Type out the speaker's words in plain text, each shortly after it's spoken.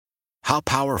How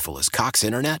powerful is Cox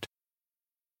Internet?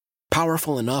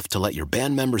 Powerful enough to let your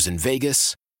band members in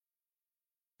Vegas,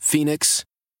 Phoenix,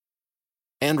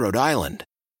 and Rhode Island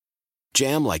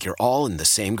jam like you're all in the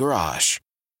same garage.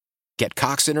 Get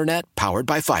Cox Internet powered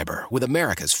by fiber with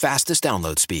America's fastest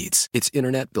download speeds. It's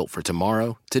internet built for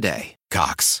tomorrow, today.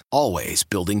 Cox, always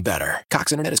building better.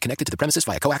 Cox Internet is connected to the premises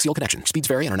via coaxial connection. Speeds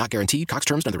vary and are not guaranteed. Cox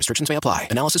terms and other restrictions may apply.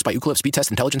 Analysis by Ookla Speed Test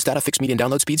Intelligence Data. Fixed median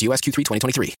download speeds. US Q3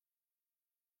 2023.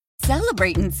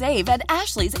 Celebrate and save at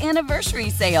Ashley's Anniversary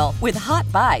Sale. With Hot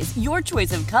Buys, your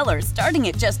choice of colors starting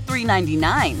at just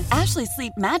 $3.99. Ashley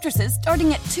Sleep mattresses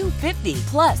starting at $2.50.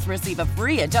 Plus, receive a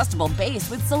free adjustable base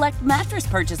with select mattress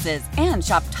purchases. And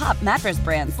shop top mattress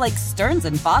brands like Stearns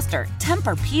 & Foster,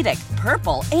 Tempur-Pedic,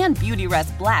 Purple, and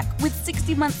Beautyrest Black with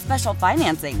 60-month special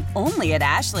financing. Only at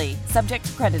Ashley. Subject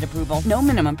to credit approval. No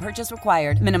minimum purchase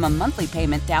required. Minimum monthly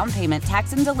payment, down payment,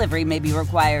 tax, and delivery may be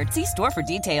required. See store for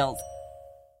details.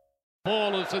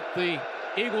 Ball is at the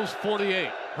Eagles 48.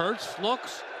 Hurts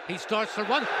looks. He starts to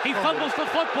run. He fumbles the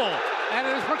football. And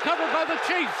it is recovered by the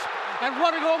Chiefs. And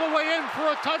running all the way in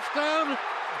for a touchdown,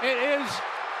 it is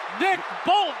Nick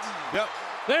Bolton. Yep.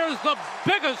 There's the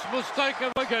biggest mistake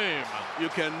of the game. You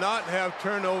cannot have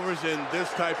turnovers in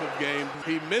this type of game.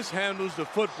 He mishandles the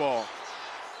football.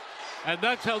 And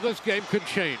that's how this game could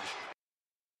change.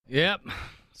 Yep.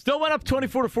 Still went up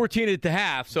 24-14 at the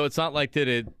half, so it's not like that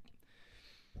it,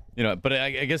 but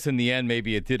I guess in the end,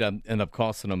 maybe it did end up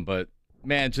costing them. But,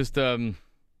 man, just one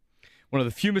of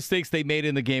the few mistakes they made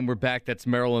in the game. We're back. That's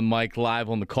Merrill and Mike live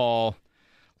on the call.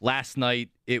 Last night,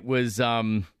 it was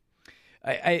and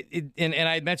I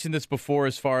had mentioned this before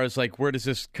as far as, like, where does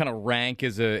this kind of rank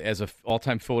as a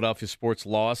all-time Philadelphia sports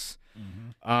loss?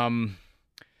 Mm-hmm.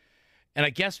 And I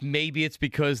guess maybe it's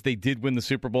because they did win the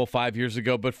Super Bowl 5 years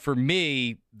ago. But for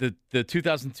me, the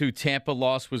 2002 Tampa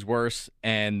loss was worse,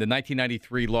 and the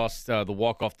 1993 loss, the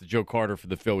walk-off to Joe Carter for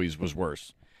the Phillies, was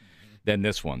worse than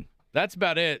this one. That's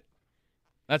about it.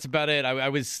 I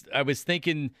was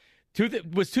thinking,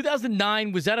 was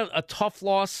 2009, was that a tough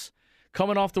loss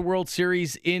coming off the World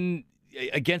Series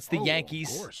against the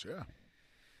Yankees? Of course, yeah.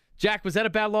 Jack, was that a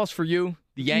bad loss for you,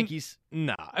 the Yankees?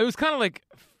 No. It was kind of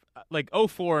like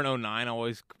 04 and 09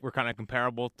 always were kind of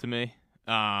comparable to me.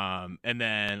 And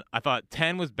then I thought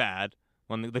 10 was bad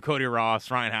when the Cody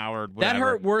Ross, Ryan Howard, whatever. That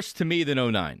hurt worse to me than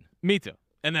 09. Me too.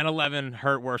 And then 11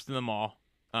 hurt worse than them all.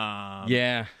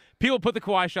 Yeah. People put the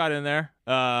Kawhi shot in there,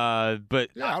 but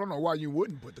yeah, I don't know why you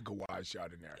wouldn't put the Kawhi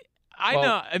shot in there. I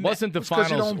know. It wasn't the finals.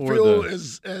 Because you don't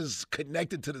feel as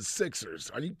connected to the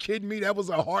Sixers. Are you kidding me? That was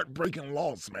a heartbreaking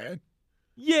loss, man.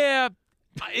 Yeah.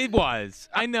 It was.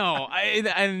 I know.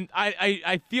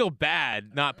 I feel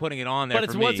bad not putting it on there. But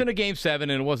it wasn't a Game 7,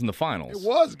 and it wasn't the finals. It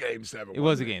was Game 7. It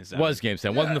was a Game 7. It was Game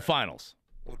 7. It wasn't the finals.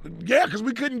 Yeah, because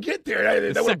we couldn't get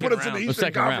there. That would have put us in the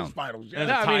Eastern Conference Finals. Yeah.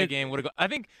 And a tie game would have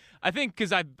gone. I think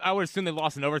because I would assume they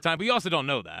lost in overtime, but you also don't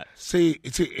know that. See,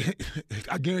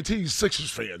 I guarantee you Sixers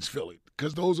fans feel it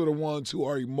because those are the ones who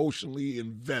are emotionally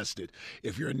invested.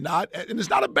 If you're not, and it's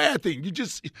not a bad thing.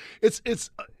 It's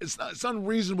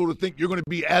unreasonable to think you're going to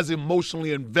be as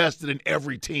emotionally invested in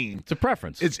every team. It's a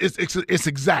preference. It's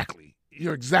exactly.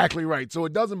 You're exactly right. So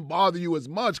it doesn't bother you as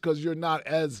much because you're not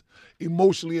as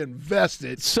emotionally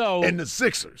invested in the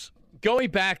Sixers.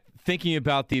 Going back, thinking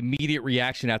about the immediate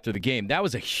reaction after the game, that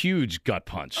was a huge gut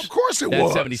punch. Of course it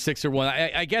was. That 76er one.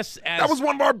 I guess that was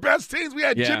one of our best teams. We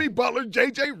had Jimmy Butler,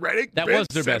 J.J. Redick, that Ben was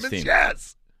their Simmons. best team.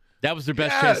 Yes. That was their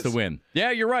best chance to win. Yeah,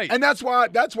 you're right. And that's why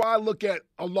I look at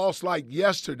a loss like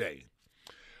yesterday.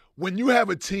 When you have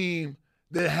a team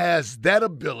that has that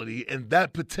ability and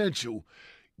that potential,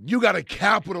 you got to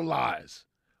capitalize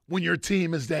when your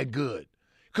team is that good.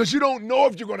 Because you don't know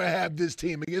if you're going to have this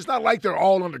team. It's not like they're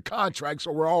all under contract,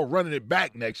 so we're all running it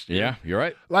back next year. Yeah, you're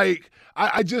right. Like,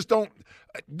 I just don't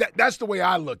that's the way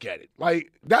I look at it.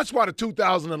 Like, that's why the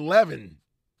 2011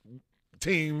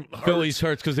 team Phillies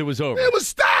hurts because it was over. It was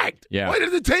stacked. Yeah. Why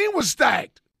did the team was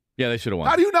stacked? Yeah, they should have won.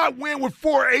 How do you not win with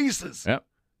 4 aces? Yep.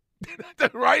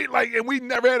 Right? Like, and we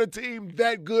never had a team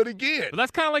that good again. But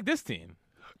that's kind of like this team.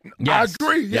 Yes. I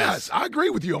agree. Yes. I agree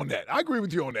with you on that.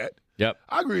 Yep.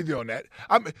 I agree with you on that.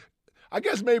 I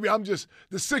guess maybe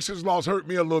the Sixers loss hurt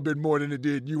me a little bit more than it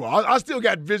did you. I still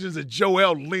got visions of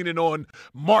Joel leaning on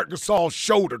Marc Gasol's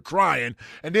shoulder crying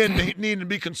and then needing to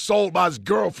be consoled by his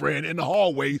girlfriend in the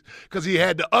hallway because he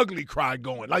had the ugly cry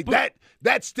going. Like,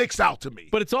 that sticks out to me.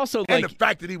 But it's also and like the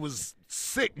fact that he was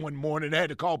sick one morning. They had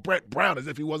to call Brett Brown as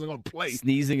if he wasn't going to play.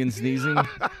 Sneezing and sneezing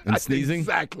and sneezing.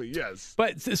 Exactly, yes.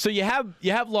 But so you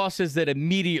have losses that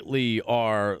immediately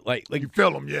are like You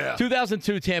feel them, yeah.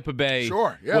 2002 Tampa Bay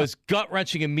Sure, yeah. was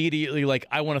gut-wrenching immediately, like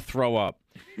I want to throw up.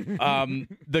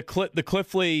 The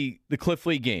Cliff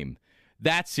Lee game,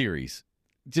 that series,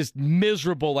 just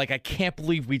miserable. Like I can't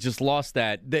believe we just lost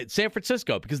that. San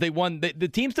Francisco, because they won the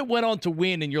teams that went on to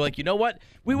win, and you're like, you know what?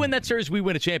 We win that series, we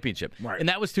win a championship, right. And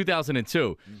that was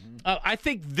 2002. I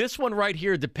think this one right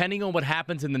here, depending on what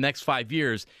happens in the next 5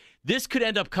 years, this could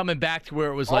end up coming back to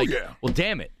where it was well,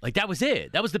 damn it. Like, that was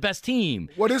it. That was the best team.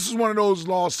 Well, this is one of those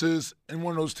losses and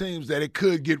one of those teams that it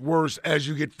could get worse as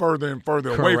you get further and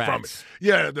further away from it.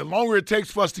 Yeah, the longer it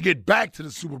takes for us to get back to the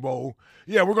Super Bowl,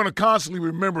 we're going to constantly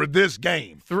remember this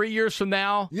game. 3 years from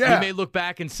now, we may look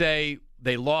back and say,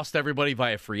 they lost everybody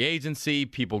via free agency.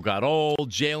 People got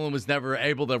old. Jalen was never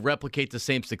able to replicate the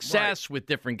same success with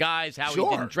different guys. How he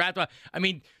didn't draft. I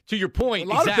mean, to your point,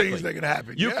 a lot of things that can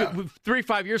happen. You could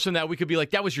 3-5 years from now, we could be like,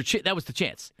 that was that was the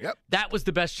chance. Yep. That was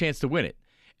the best chance to win it.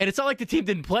 And it's not like the team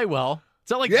didn't play well.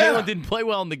 It's not like Jalen didn't play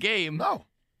well in the game. No.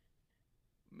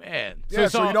 Man.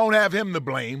 So you don't have him to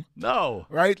blame. No.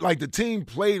 Right? Like the team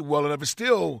played well enough. It's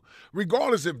still,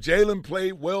 regardless if Jalen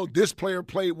played well, this player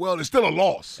played well, it's still a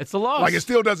loss. It's a loss. Like it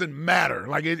still doesn't matter.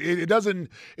 Like it doesn't,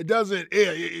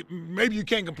 maybe you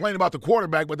can't complain about the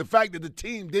quarterback, but the fact that the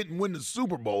team didn't win the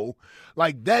Super Bowl,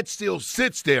 like that still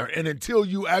sits there. And until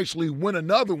you actually win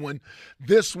another one,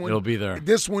 it'll be there.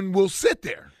 This one will sit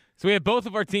there. So we have both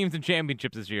of our teams in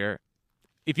championships this year.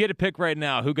 If you had to pick right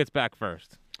now, who gets back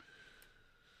first?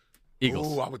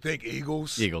 Eagles. Oh, I would think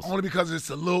Eagles. Eagles. Only because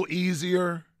it's a little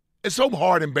easier. It's so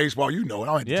hard in baseball, you know it. I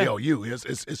don't have to tell you.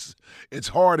 It's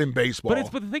hard in baseball.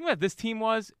 But the thing about this team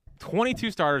was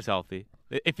 22 starters healthy.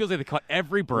 It feels like they caught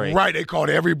every break. Right, they caught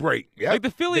every break. Yep. Like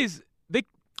the Phillies, they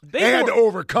had to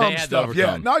overcome stuff.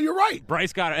 Yeah, no, you're right.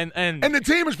 Bryce got it, and the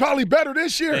team is probably better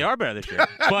this year. They are better this year.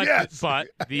 But but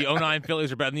the 09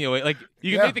 Phillies are better than the 08. Like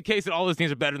you can make the case that all those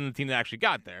teams are better than the team that actually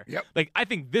got there. Yep. Like I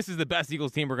think this is the best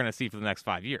Eagles team we're going to see for the next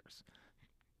 5 years.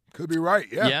 Could be right.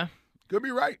 Yeah. Could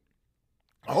be right.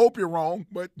 I hope you're wrong,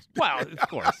 but well, of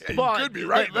course, you could be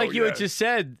right. Like you had just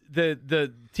said,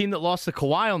 the team that lost to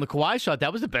Kawhi on the Kawhi shot,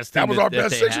 that was the best team. That was our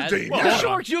best Sixers team. Well,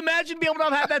 sure. Could you imagine being able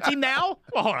to have that team now?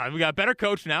 Well, hold on, we got a better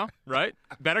coach now, right?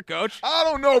 Better coach. I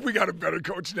don't know if we got a better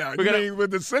coach now. You mean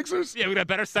with the Sixers? Yeah, we got a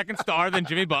better second star than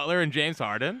Jimmy Butler and James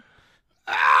Harden.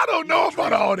 I don't know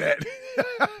about all that.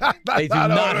 They do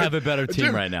not have a better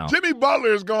team right now. Jimmy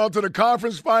Butler has gone to the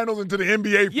conference finals and to the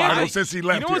NBA finals since he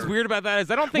left. You know what's weird about that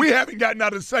is I don't think we haven't gotten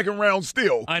out of the second round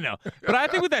still. I know, but I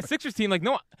think with that Sixers team, like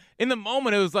in the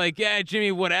moment it was like, yeah,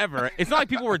 Jimmy, whatever. It's not like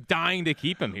people were dying to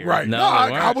keep him here. Right? No,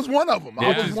 I was one of them. Yeah.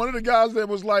 I was one of the guys that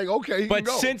was like, okay, he but can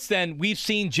go. Since then, we've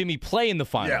seen Jimmy play in the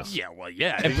finals. Yeah, well,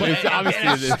 yeah, and play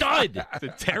obviously a stud. It's a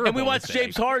terrible. And we watched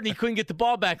James Harden; he couldn't get the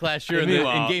ball back last year in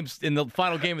the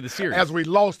final game of the series. As we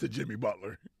lost to Jimmy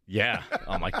Butler. Yeah.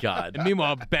 Oh, my God. And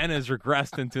meanwhile, Ben has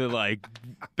regressed into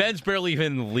Ben's barely even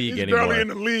in the league anymore. He's barely in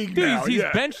the league Dude, now. He's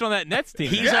benched on that Nets team.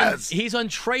 He's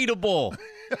untradeable.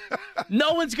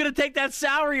 No one's going to take that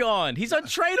salary on. He's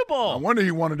untradeable. I wonder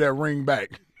he wanted that ring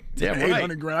back. Damn right.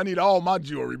 $800,000. I need all my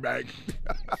jewelry back.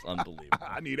 It's unbelievable.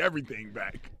 I need everything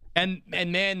back. And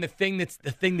man, the thing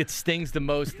that stings the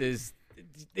most is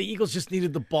the Eagles just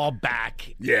needed the ball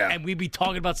back. Yeah. And we'd be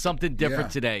talking about something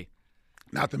different today.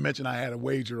 Not to mention I had a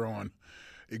wager on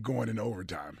it going in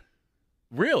overtime.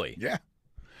 Really? Yeah.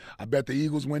 I bet the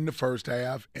Eagles win the first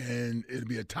half, and it'll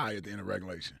be a tie at the end of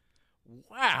regulation.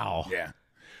 Wow. Yeah.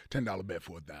 $10 bet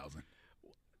for $1,000.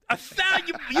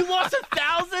 You lost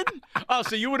 $1,000? Oh,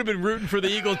 so you would have been rooting for the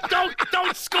Eagles. Don't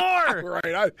score.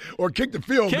 Right. Or kick the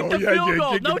field goal. Kick the field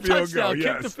goal. Kick no the field touchdown. Goal,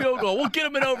 yes. Kick the field goal. We'll get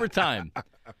them in overtime.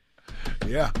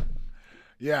 Yeah.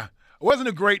 It wasn't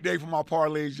a great day for my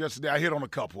parlays yesterday. I hit on a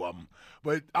couple of them.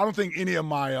 But I don't think any of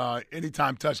my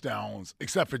anytime touchdowns,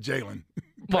 except for Jalen.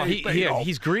 Well,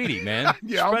 he's greedy, man.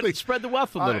 Spread the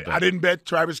wealth a little bit. I didn't bet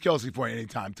Travis Kelce for an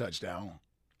anytime touchdown.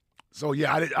 So,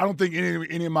 I don't think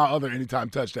any of my other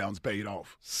anytime touchdowns paid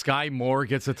off. Sky Moore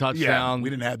gets a touchdown. Yeah, we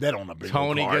didn't have that on the big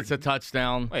Tony card. gets a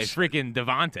touchdown. Wait, freaking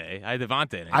Devontae. I had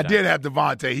Devontae. I did have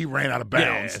Devontae. He ran out of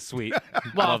bounds. Yeah, sweet.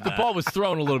 Well, if the ball was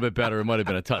thrown a little bit better, it might have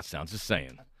been a touchdown. Just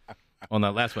saying. On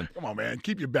that last one. Come on, man.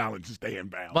 Keep your balance and stay in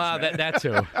bounds. Well, that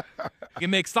too. You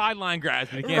can make sideline grabs,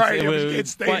 but you can't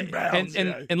stay in bounds.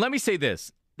 And let me say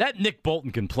this. That Nick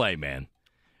Bolton can play, man.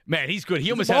 Man, he's good.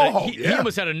 He almost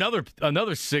had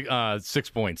another 6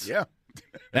 points. Yeah.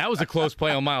 That was a close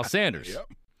play on Miles Sanders. Yep.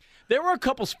 There were a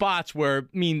couple spots where,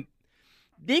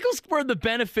 The Eagles were the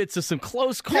benefits of some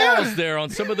close calls there on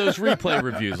some of those replay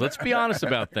reviews. Let's be honest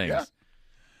about things.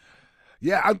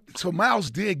 So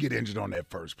Miles did get injured on that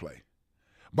first play.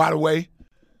 By the way,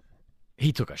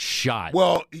 he took a shot.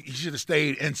 Well, he should have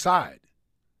stayed inside.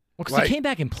 Well, because he came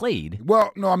back and played.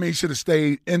 Well, no, I mean, he should have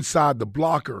stayed inside the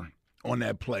blocker on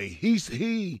that play.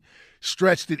 He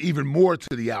stretched it even more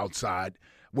to the outside,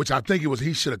 which I think it was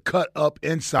he should have cut up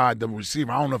inside the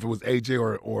receiver. I don't know if it was AJ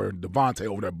or Devontae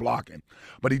over there blocking.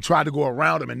 But he tried to go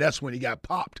around him, and that's when he got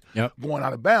popped going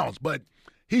out of bounds. But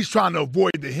he's trying to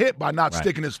avoid the hit by not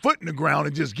sticking his foot in the ground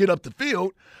and just get up the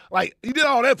field. Like, he did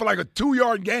all that for like a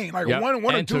 2-yard gain, like a one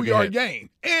or 2 yard gain,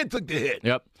 and took the hit.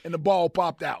 And the ball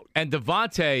popped out. And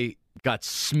Devontae got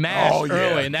smashed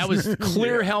early, and that was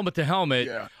clear helmet to helmet.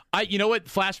 You know what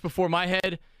flashed before my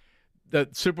head? The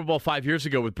Super Bowl 5 years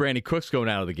ago with Brandon Cooks going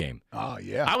out of the game. Oh,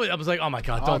 yeah. I was like, oh, my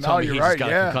God, don't tell me he just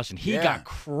got a concussion. He got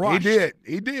crushed.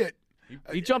 He did.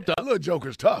 He jumped up. That little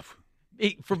joker's tough.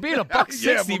 For being a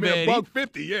 $160, man.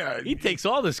 $150, He takes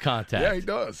all this contact. Yeah, he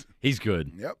does. He's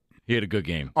good. Yep. He had a good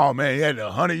game. Oh, man, he had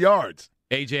 100 yards.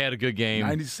 AJ had a good game.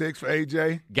 96 for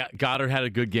AJ. Goddard had a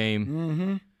good game.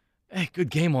 Mm-hmm. Hey, good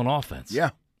game on offense.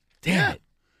 Yeah. Damn it.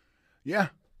 Yeah.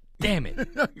 Damn it.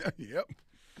 Yep.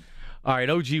 All right,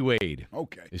 OG Wade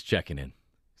is checking in.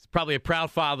 He's probably a proud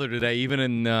father today, even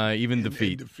in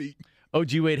defeat. In defeat.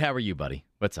 OG Wade, how are you, buddy?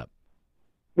 What's up?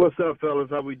 What's up, fellas?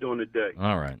 How we doing today?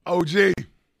 All right. OG.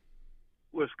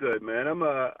 What's good, man?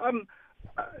 I'm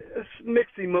it's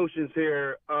mixed emotions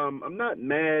here. I'm not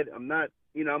mad. I'm not,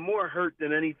 I'm more hurt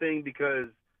than anything because,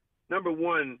 number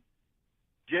one,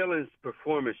 Jalen's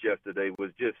performance yesterday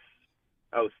was just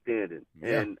outstanding.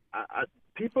 Yeah. And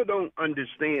people don't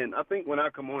understand. I think when I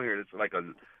come on here, it's like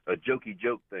a jokey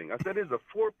joke thing. I said there's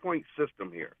a 4-point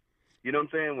system here. You know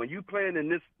what I'm saying? When you playing in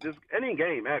this any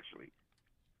game, actually,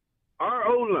 our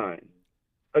O-line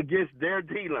against their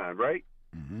D-line, right?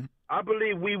 Mm-hmm. I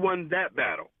believe we won that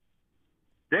battle.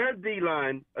 Their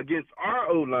D-line against our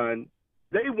O-line,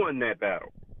 they won that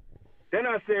battle. Then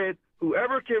I said,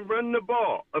 whoever can run the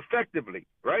ball effectively,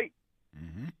 right?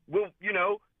 Mm-hmm. Well,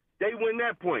 they win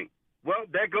that point. Well,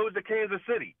 that goes to Kansas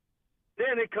City.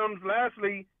 Then it comes,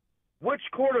 lastly, which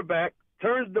quarterback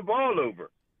turns the ball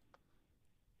over?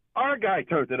 Our guy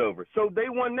turns it over. So they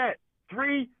won that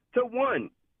 3-1.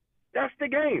 That's the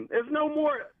game. There's no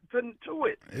more to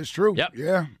it. It's true. Yep.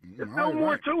 Yeah. There's no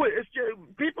more to it. It's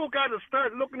just, people got to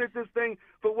start looking at this thing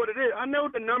for what it is. I know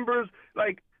the numbers,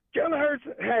 like Jalen Hurts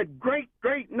had great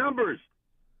numbers,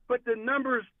 but the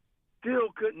numbers still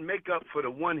couldn't make up for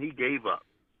the one he gave up.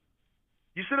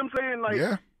 You see what I'm saying?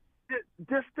 Like,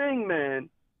 this thing, man,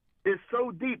 is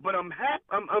so deep. But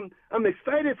I'm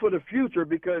excited for the future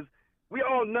because we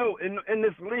all know in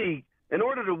this league, in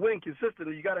order to win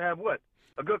consistently, you got to have what?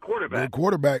 A good quarterback. Good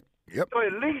quarterback. Yep. So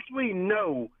at least we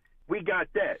know we got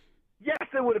that. Yes,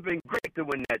 it would have been great to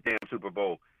win that damn Super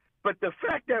Bowl. But the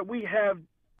fact that we have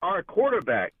our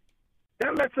quarterback,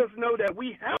 that lets us know that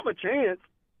we have a chance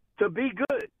to be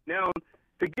good. Now,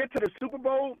 to get to the Super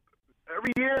Bowl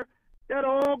every year, that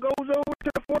all goes over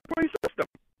to the 4-point system.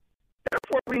 That's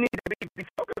what we need to be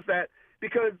focused at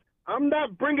because I'm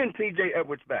not bringing T.J.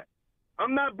 Edwards back.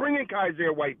 I'm not bringing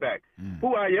Kaiser White back.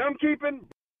 Who I am keeping,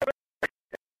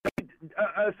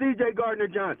 C.J.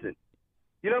 Gardner-Johnson.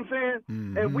 You know what I'm saying?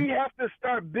 Mm-hmm. And we have to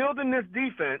start building this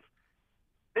defense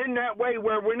in that way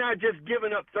where we're not just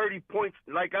giving up 30 points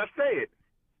like I said.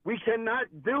 We cannot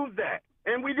do that.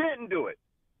 And we didn't do it.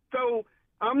 So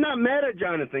I'm not mad at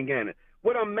Jonathan Gannon.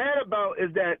 What I'm mad about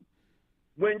is that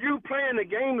when you playing a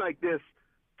game like this,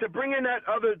 to bring in that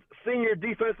other senior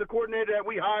defensive coordinator that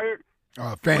we hired,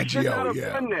 Fangio,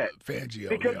 Fangio,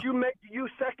 because you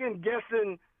second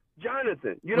guessing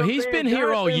Jonathan. You know well, he's been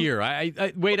here all year.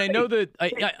 Wait. I know that.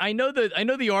 I know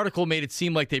the article made it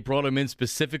seem like they brought him in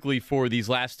specifically for these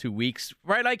last 2 weeks,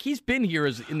 right? Like he's been here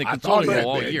in the consulting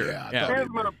role all year. Yeah.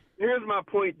 Here's my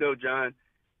point, though, John.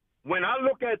 When I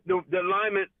look at the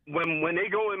alignment when they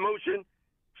go in motion,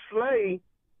 Slay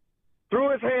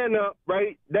threw his hand up,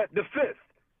 right? That the fifth.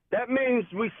 That means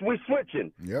we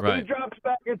switching. Yep. Right. He drops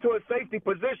back into a safety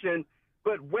position,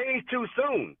 but way too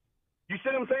soon. You see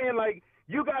what I'm saying? Like,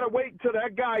 you got to wait until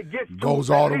that guy goes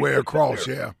all the way across,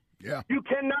 yeah. You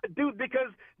cannot do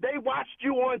because they watched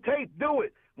you on tape do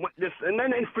it. And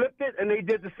then they flipped it, and they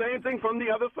did the same thing from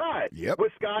the other side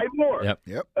with Sky Moore.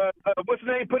 Yep. What's his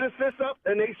name? Put his fist up,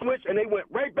 and they switched, and they went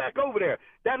right back over there.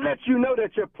 That lets you know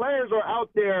that your players are out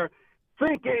there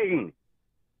thinking.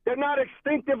 They're not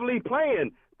instinctively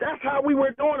playing. That's how we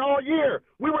were doing all year.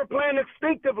 We were playing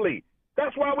instinctively.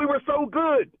 That's why we were so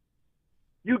good.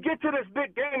 You get to this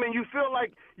big game and you feel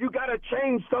like you got to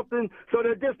change something so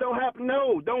that this don't happen.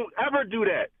 No, don't ever do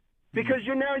that, because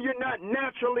you're not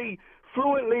naturally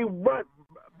fluently,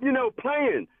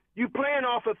 playing. You playing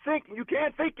off of thinking. You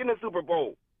can't think in the Super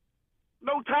Bowl.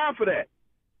 No time for that.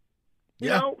 You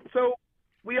know, so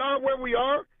we are where we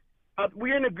are.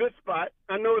 We're in a good spot.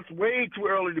 I know it's way too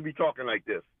early to be talking like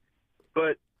this,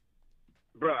 but,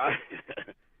 bro, I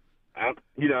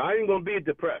ain't gonna be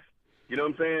depressed. You know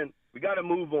what I'm saying? We got to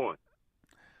move on.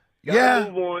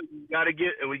 Move on. We got to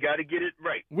get it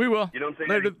right. We will. You know what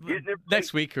I'm saying?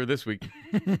 Next week or this week.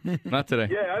 Not today.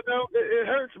 Yeah, I know. It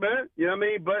hurts, man. You know what I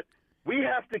mean? But we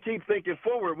have to keep thinking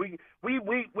forward. We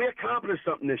accomplished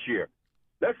something this year.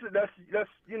 Let's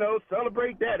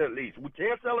celebrate that at least. We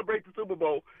can't celebrate the Super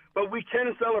Bowl, but we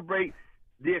can celebrate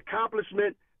the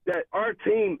accomplishment that our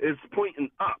team is pointing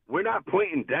up. We're not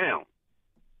pointing down.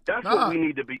 That's what we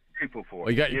need to be grateful for. Well,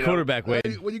 you got your quarterback,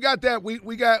 Wade. Well, you got that.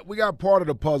 We got part of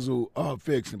the puzzle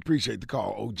fixed, and appreciate the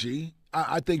call, OG.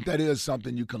 I think that is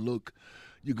something you can look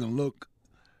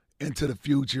into the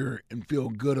future and feel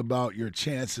good about your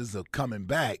chances of coming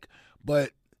back. But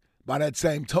by that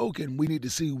same token, we need to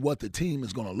see what the team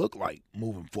is going to look like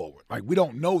moving forward. Like, we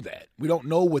don't know that. We don't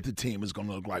know what the team is going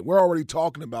to look like. We're already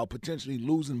talking about potentially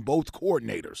losing both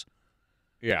coordinators.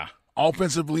 Yeah.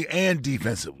 Offensively and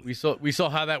defensively. We saw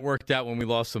how that worked out when we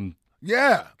lost some.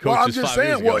 Yeah. Well, I'm just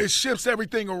saying, well, it shifts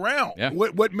everything around. Yeah.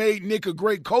 What made Nick a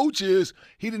great coach is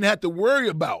he didn't have to worry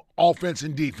about offense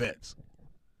and defense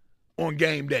on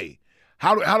game day.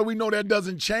 How do we know that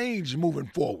doesn't change moving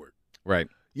forward? Right.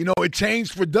 You know, it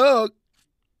changed for Doug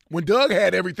when Doug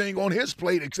had everything on his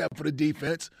plate except for the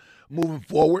defense moving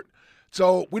forward.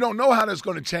 So we don't know how that's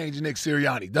going to change Nick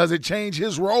Sirianni. Does it change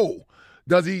his role?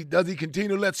 Does he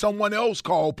continue to let someone else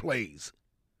call plays?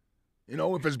 You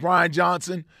know, if it's Brian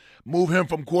Johnson, move him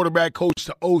from quarterback coach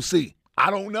to OC. I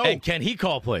don't know. And can he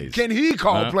call plays? Can he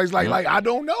call plays? Like I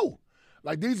don't know.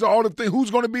 Like, these are all the things.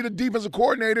 Who's going to be the defensive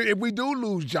coordinator if we do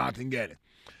lose Jonathan Gannon?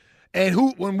 And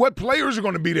what players are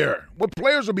going to be there? What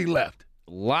players will be left?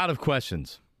 A lot of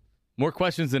questions. More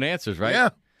questions than answers, right? Yeah.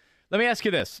 Let me ask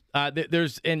you this.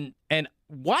 And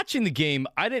watching the game,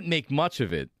 I didn't make much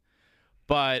of it,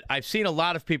 but I've seen a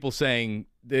lot of people saying,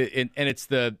 and it's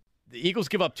the Eagles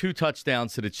give up 2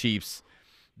 touchdowns to the Chiefs.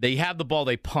 They have the ball,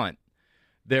 they punt.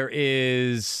 There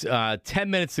is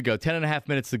 10 minutes to go, 10 and a half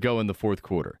minutes to go in the fourth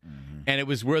quarter. Mm-hmm. And it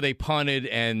was where they punted,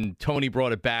 and Tony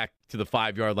brought it back to the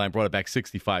 5-yard line, brought it back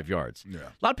 65 yards. Yeah.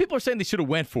 A lot of people are saying they should have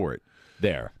went for it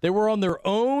there. They were on their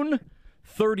own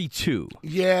 32.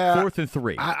 Yeah. 4th and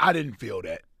 3. I didn't feel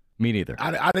that. Me neither.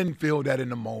 I didn't feel that in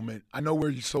the moment. I know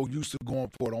we're so used to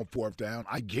going for it on 4th down.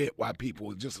 I get why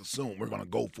people just assume we're going to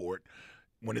go for it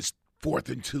when it's 4th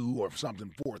and 2 or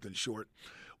something 4th and short.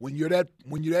 When you're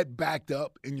that backed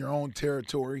up in your own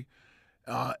territory,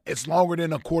 it's longer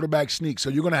than a quarterback sneak, so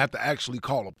you're going to have to actually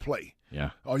call a play.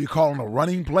 Yeah. Are you calling a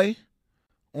running play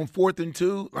on 4th and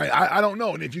 2? Like, I don't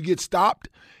know. And if you get stopped,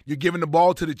 you're giving the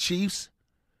ball to the Chiefs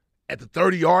at the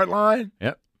 30-yard line.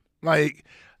 Yep. Like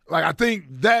I think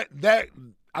that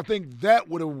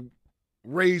would have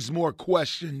raised more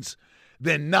questions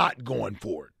than not going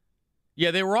for it. Yeah,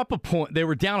 they were up a point. They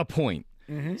were down a point.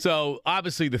 Mm-hmm. So,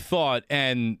 obviously, the thought,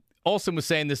 and Olsen was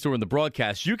saying this during the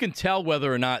broadcast, you can tell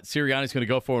whether or not Sirianni's going to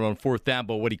go for it on 4th down,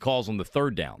 but what he calls on the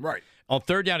 3rd down. Right. On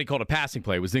 3rd down, he called a passing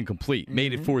play. It was incomplete. Mm-hmm.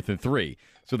 Made it 4th and 3.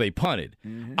 So they punted.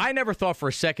 Mm-hmm. I never thought for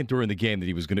a second during the game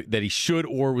that he should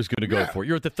or was going to go for it.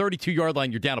 You're at the 32-yard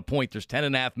line. You're down a point. There's 10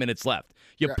 and a half minutes left.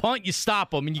 You punt, you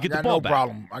stop them, and you get the ball back.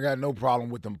 I got no problem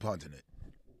with them punting it.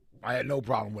 I had no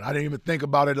problem with it. I didn't even think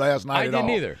about it last night at all. I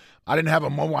didn't either. I didn't have a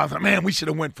moment where I thought, man, we should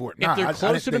have went for it. If they're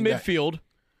closer to midfield.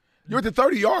 You're at the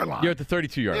 30-yard line. You're at the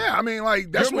 32-yard line. Yeah, I mean,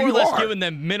 like, that's you're where you are. You're more or less giving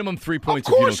them minimum 3 points.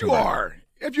 Of course you are.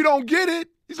 If you don't get it,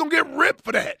 he's going to get ripped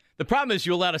for that. The problem is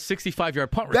you allowed a 65-yard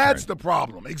punt return. That's the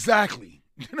problem. Exactly.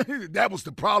 That was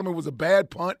the problem. It was a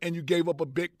bad punt, and you gave up a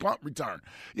big punt return.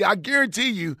 Yeah, I guarantee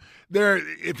you,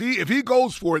 if he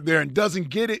goes for it there and doesn't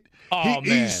get it,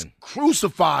 he's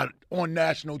crucified on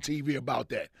national TV about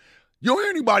that. You don't hear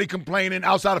anybody complaining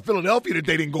outside of Philadelphia that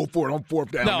they didn't go for it on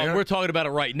 4th down. No, we're talking about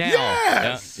it right now.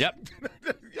 Yes. Yeah.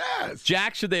 Yep. Yes.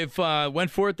 Jack, should they have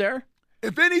went for it there?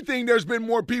 If anything, there's been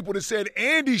more people that said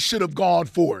Andy should have gone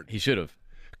for it. He should have.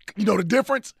 You know the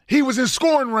difference? He was in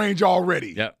scoring range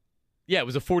already. Yep. Yeah, it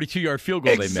was a 42-yard field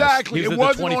goal exactly. they missed. It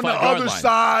wasn't on the other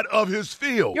side of his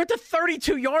field. You're at the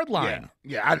 32-yard line.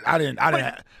 Yeah,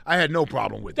 I had no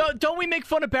problem with it. Don't we make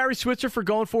fun of Barry Switzer for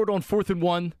going for it on 4th and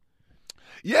 1?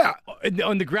 Yeah.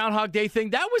 On the Groundhog Day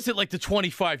thing, that was at like the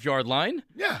 25-yard line.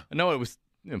 Yeah. I know it was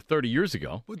 30 years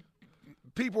ago. But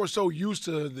people are so used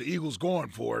to the Eagles going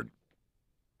for it.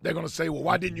 they're going to say, well,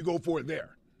 why didn't you go for it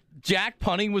there? Jack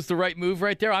punting was the right move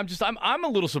right there. I'm a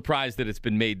little surprised that it's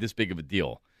been made this big of a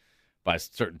deal by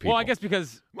certain people. Well, I guess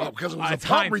because it was a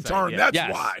punt return. Yeah.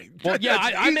 That's why. Well, yeah,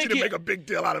 I make a big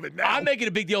deal out of it now. I'm making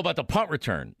a big deal about the punt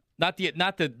return, not the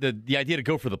idea to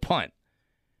go for the punt.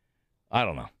 I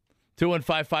don't know.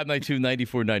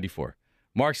 215-592-9494.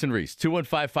 Marks and Reese,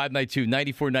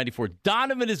 215-592-9494.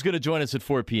 Donovan is going to join us at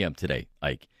 4 p.m. today,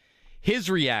 Ike. His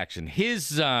reaction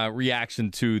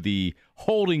to the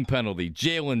holding penalty,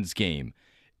 Jalen's game,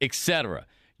 etc.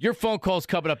 Your phone call's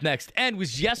coming up next. And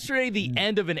was yesterday the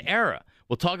end of an era?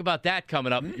 We'll talk about that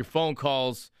coming up. Your phone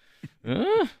calls.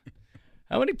 How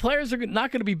many players are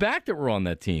not going to be back that were on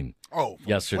that team? Oh, from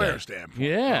yesterday. A player standpoint.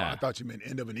 Yeah. Oh, I thought you meant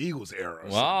end of an Eagles era.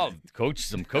 Well,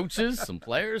 some coaches, some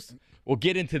players. We'll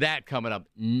get into that coming up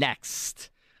next.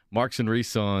 Marks and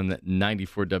Reese on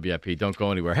 94 WIP. Don't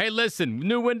go anywhere. Hey, listen,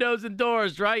 new windows and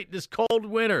doors, right? This cold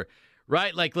winter,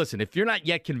 right? Like, listen, if you're not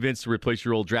yet convinced to replace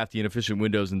your old drafty, inefficient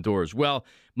windows and doors, well,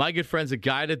 my good friends at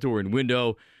Guida Door and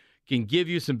Window can give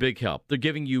you some big help. They're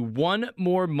giving you one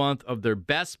more month of their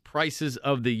best prices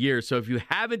of the year. So if you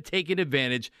haven't taken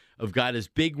advantage of Guida's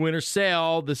big winter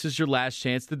sale, this is your last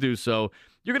chance to do so.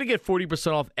 You're going to get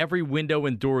 40% off every window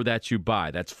and door that you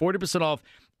buy. That's 40% off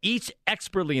each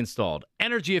expertly installed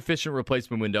energy-efficient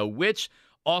replacement window, which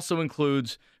also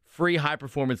includes free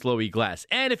high-performance low-E glass.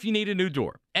 And if you need a new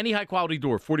door, any high-quality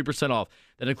door, 40% off.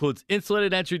 That includes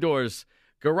insulated entry doors,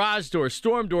 garage doors,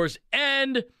 storm doors,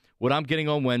 and what I'm getting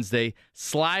on Wednesday,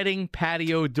 sliding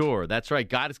patio door. That's right,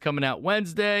 God is coming out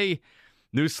Wednesday.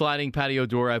 New sliding patio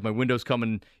door. I have my windows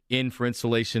coming in for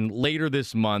installation later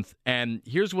this month. And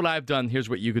here's what I've done. Here's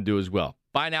what you can do as well.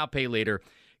 Buy now, pay later.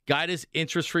 Guida's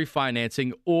interest-free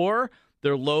financing or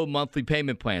their low monthly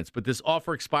payment plans. But this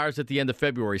offer expires at the end of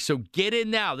February. So get in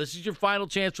now. This is your final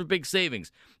chance for big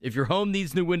savings. If your home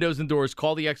needs new windows and doors,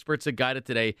 call the experts at Guida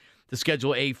today to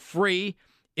schedule a free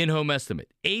in-home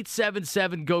estimate.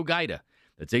 877-GO-GUIDA.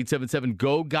 That's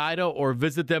 877-GO-GUIDA, or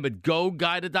visit them at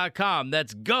GoGuida.com.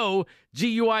 That's go,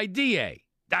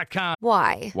 Guida.com.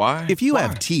 Why? If you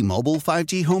have T-Mobile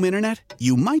 5G home internet,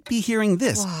 you might be hearing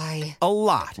this Why? a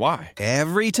lot. Why?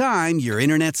 Every time your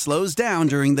internet slows down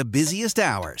during the busiest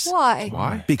hours.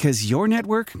 Why? Because your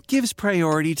network gives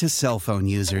priority to cell phone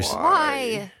users.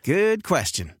 Why? Good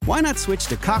question. Why not switch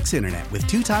to Cox Internet with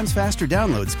 2 times faster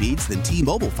download speeds than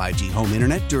T-Mobile 5G home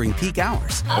internet during peak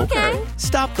hours? Okay.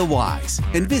 Stop the whys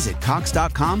and visit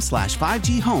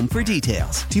cox.com/5G home for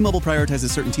details. T-Mobile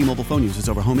prioritizes certain T-Mobile phone users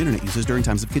over home internet users during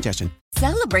times of congestion.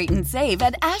 Celebrate and save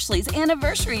at Ashley's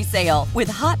Anniversary Sale. With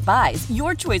Hot Buys,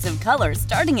 your choice of colors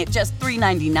starting at just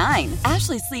 $3.99.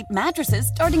 Ashley Sleep mattresses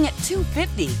starting at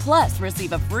 $2.50. Plus,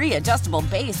 receive a free adjustable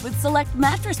base with select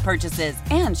mattress purchases.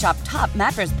 And shop top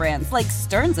mattress brands like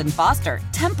Stearns & Foster,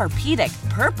 Tempur-Pedic,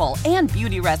 Purple, and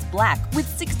Beautyrest Black with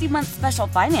 60-month special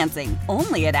financing.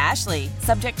 Only at Ashley.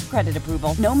 Subject to credit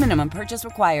approval. No minimum purchase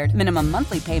required. Minimum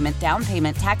monthly payment, down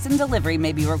payment, tax, and delivery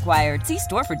may be required. See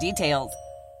store for details.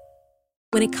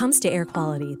 When it comes to air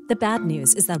quality, the bad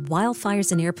news is that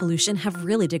wildfires and air pollution have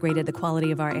really degraded the quality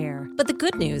of our air. But the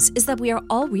good news is that we are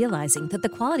all realizing that the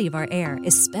quality of our air,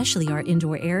 especially our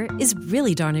indoor air, is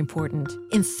really darn important.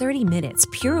 In 30 minutes,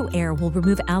 Puro Air will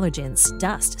remove allergens,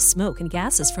 dust, smoke, and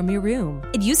gases from your room.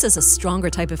 It uses a stronger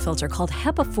type of filter called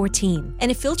HEPA 14,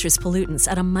 and it filters pollutants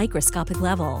at a microscopic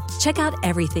level. Check out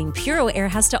everything Puro Air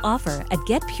has to offer at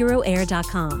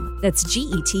getpuroair.com. That's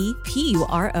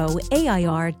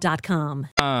GETPUROAIR.com.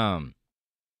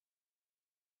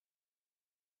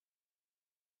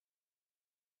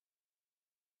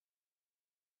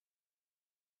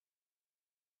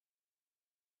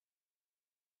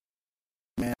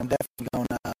 Man, I'm definitely gonna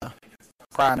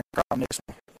cry in the crowd on this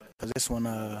one, because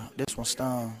this one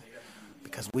stung,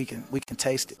 because we can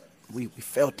taste it, we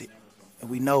felt it,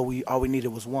 and we know all we needed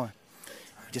was one.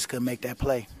 We just couldn't make that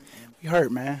play. We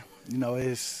hurt, man. You know,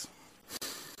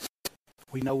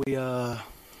 we know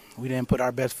we didn't put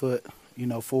our best foot,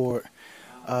 forward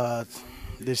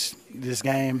this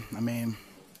game. I mean,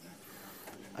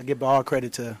 I give all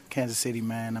credit to Kansas City,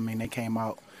 man. I mean, they came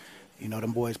out,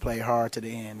 them boys played hard to the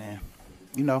end, and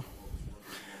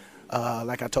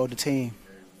like I told the team,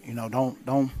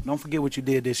 don't forget what you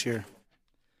did this year.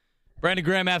 Brandon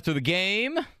Graham after the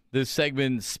game. This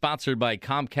segment sponsored by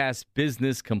Comcast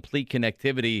Business Complete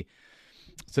Connectivity.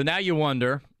 So now you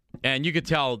wonder. And you could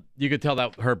tell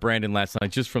that hurt Brandon last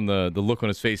night just from the look on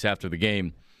his face after the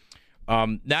game.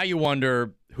 Now you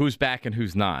wonder who's back and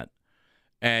who's not.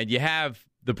 And you have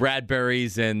the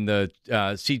Bradburys and the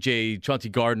C.J. Chauncey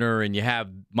Gardner, and you have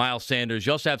Miles Sanders.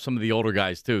 You also have some of the older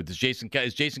guys, too. Is Jason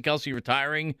Kelce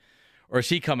retiring? Or is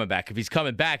he coming back? If he's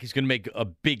coming back, he's going to make a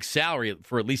big salary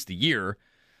for at least a year.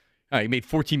 He made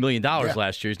 $14 million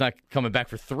last year. He's not coming back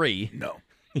for 3. No.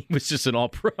 He was just an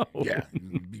all-pro. Yeah,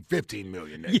 it'd be $15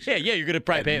 million next year. Yeah, you're going to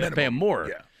probably pay him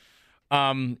more.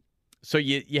 Yeah. So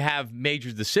you have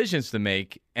major decisions to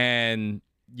make, and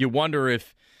you wonder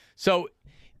if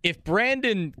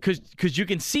Brandon, because you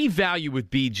can see value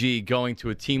with BG going to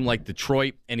a team like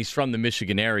Detroit, and he's from the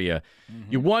Michigan area.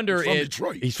 You wonder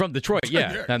he's from Detroit.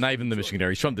 Yeah, not even the Michigan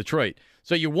area. He's from Detroit.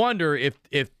 So you wonder if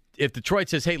Detroit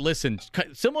says, hey, listen,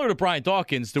 similar to Brian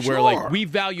Dawkins, to where like we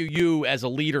value you as a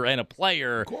leader and a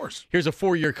player. Of course. Here's a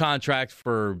 4-year contract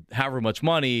for however much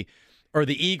money. Or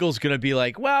the Eagles going to be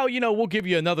like, well, we'll give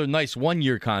you another nice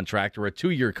 1-year contract or a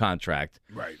 2-year contract.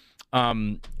 Right.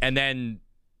 And then,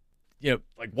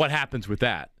 like what happens with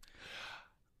that?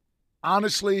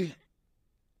 Honestly,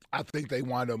 I think they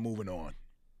wind up moving on.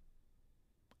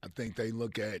 I think they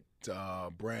look at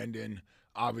Brandon.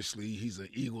 Obviously, he's an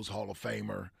Eagles Hall of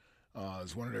Famer.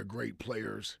 He's one of their great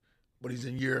players. But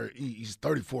he's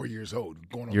 34 years old.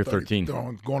 Going on 13.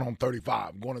 Going on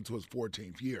 35. Going into his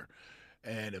 14th year.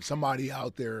 And if somebody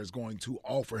out there is going to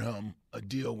offer him a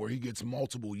deal where he gets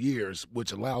multiple years,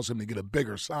 which allows him to get a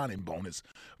bigger signing bonus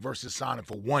versus signing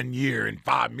for 1 year and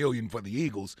 $5 million for the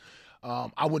Eagles,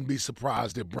 I wouldn't be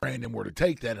surprised if Brandon were to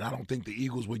take that. And I don't think the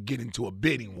Eagles would get into a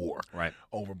bidding war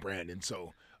over Brandon.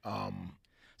 So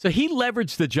he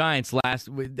leveraged the Giants last.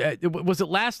 Was it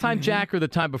last time, Jack, or the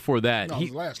time before that? No, it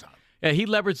was last time. Yeah, he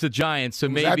leveraged the Giants. So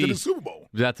maybe after the Super Bowl.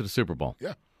 It was after the Super Bowl.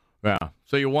 Yeah. Yeah.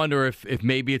 So you wonder if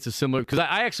maybe it's a similar, because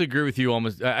I actually agree with you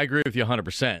I agree with you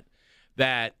 100%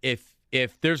 that if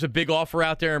there's a big offer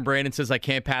out there and Brandon says I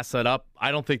can't pass that up,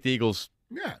 I don't think the Eagles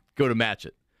go to match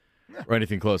it or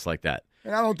anything close like that.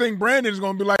 And I don't think Brandon's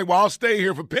going to be like, well, I'll stay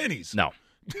here for pennies. No.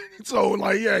 So,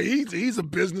 he's a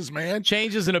businessman.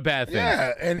 Change isn't a bad thing.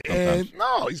 Yeah, and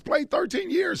no, he's played 13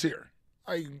 years here.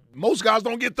 Like, most guys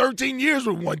don't get 13 years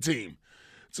with one team.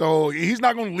 So he's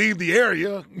not going to leave the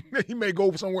area. He may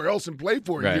go somewhere else and play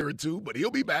for a year or two, but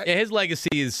he'll be back. Yeah, his legacy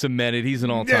is cemented. He's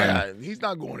an all-time. Yeah, he's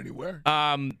not going anywhere.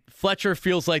 Fletcher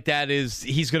feels like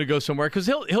he's going to go somewhere because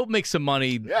he'll make some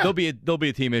money. Yeah. There'll be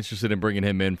a team interested in bringing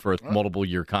him in for a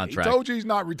multiple-year contract. He told you he's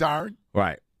not retiring.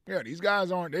 Right. Yeah, these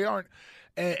guys aren't. They aren't.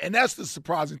 And that's the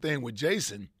surprising thing with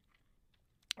Jason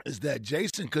is that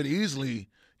Jason could easily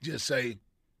just say,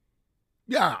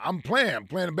 yeah, I'm playing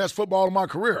the best football of my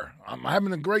career. I'm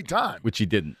having a great time. Which he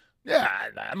didn't. Yeah,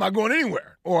 I'm not going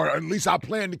anywhere. Or at least I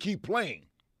plan to keep playing,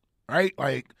 right?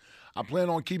 Like, I plan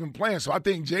on keeping playing. So I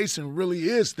think Jason really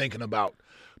is thinking about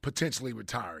potentially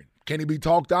retiring. Can he be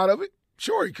talked out of it?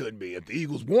 Sure he could be if the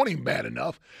Eagles want him bad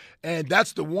enough. And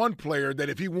that's the one player that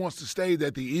if he wants to stay,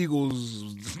 that the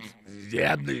Eagles, what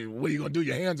are you going to do?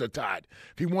 Your hands are tied.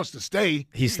 If he wants to stay,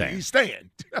 he's staying. He's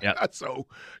staying. Yep. So,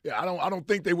 I don't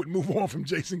think they would move on from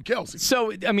Jason Kelce.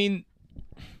 So, I mean.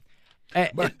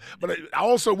 But I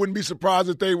also wouldn't be surprised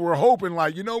if they were hoping,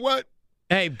 like, you know what?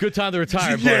 Hey, good time to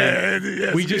retire, buddy.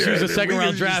 Yes, we just used a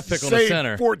second-round draft pick on the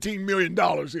center. $14 million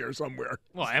here somewhere.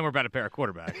 Well, and we're about to pay our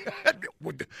quarterback.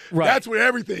 Right. That's where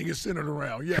everything is centered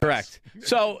around. Yes. Correct.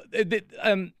 So,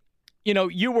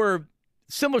 you were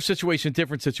similar situation,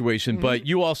 different situation, but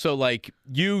you also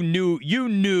you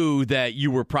knew that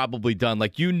you were probably done.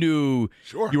 Like you knew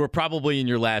you were probably in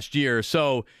your last year.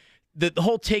 So the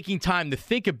whole taking time to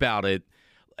think about it.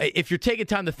 If you're taking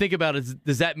time to think about it,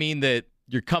 does that mean that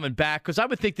you're coming back? Because I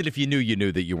would think that if you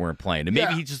knew that you weren't playing. And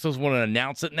maybe he just doesn't want to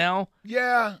announce it now.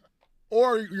 Yeah.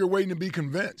 Or you're waiting to be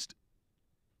convinced.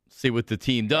 See what the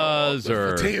team does.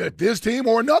 If this team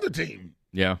or another team.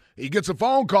 Yeah. He gets a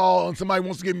phone call and somebody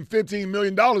wants to give him $15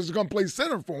 million to come play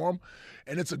center for him,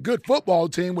 and it's a good football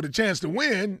team with a chance to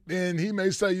win, then he may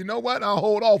say, you know what, I'll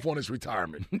hold off on his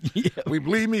retirement.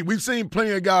 Believe me, we've seen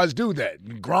plenty of guys do that.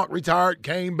 Gronk retired,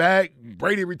 came back.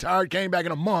 Brady retired, came back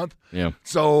in a month. Yeah.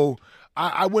 So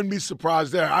I wouldn't be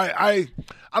surprised there. I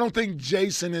don't think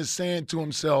Jason is saying to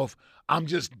himself, I'm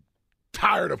just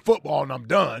tired of football and I'm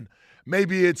done.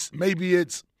 Maybe it's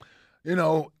if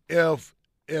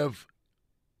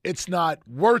it's not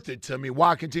worth it to me,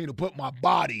 why continue to put my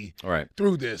body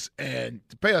through this? And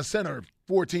to pay a center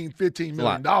 $14, $15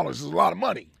 million is a lot of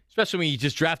money. Especially when you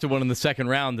just drafted one in the second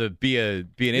round to be an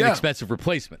inexpensive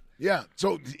replacement. Yeah.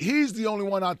 So he's the only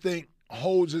one I think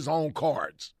holds his own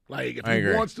cards. Like if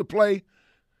he wants to play,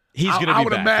 he's going to be back. I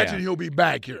would imagine he'll be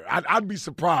back here. I'd be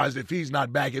surprised if he's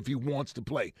not back if he wants to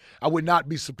play. I would not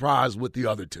be surprised with the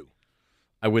other two.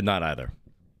 I would not either.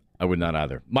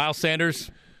 Miles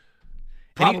Sanders?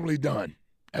 Probably done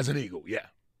as an Eagle, yeah.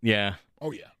 Yeah.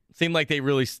 Oh, yeah. Seemed like they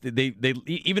really they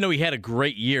even though he had a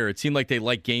great year, it seemed like they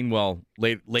liked Gainwell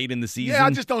late in the season. Yeah, I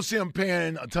just don't see him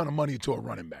paying a ton of money to a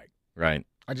running back. Right.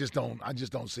 I just don't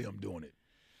see him doing it.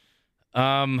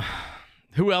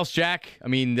 Who else, Jack? I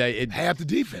mean, half the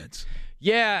defense.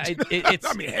 Yeah, it's.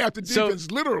 I mean, half the defense,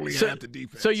 literally half the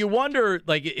defense. So you wonder,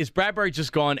 like, is Bradbury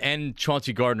just gone and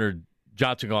Chauncey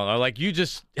Gardner-Johnson gone? Or, like, you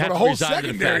just have the to whole resign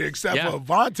secondary to the except fact. for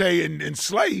Vontae and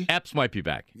Slay. Epps might be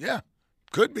back. Yeah,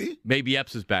 could be. Maybe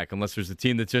Epps is back, unless there's a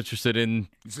team that's interested in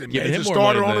giving him He's more a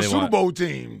starter money on than a they Super want. Bowl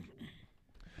team.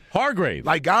 Hargrave.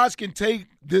 Like, guys can take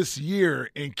this year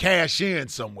and cash in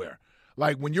somewhere.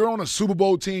 Like, when you're on a Super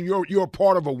Bowl team, you're a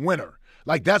part of a winner.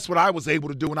 Like, that's what I was able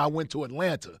to do when I went to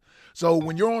Atlanta. So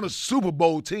when you're on a Super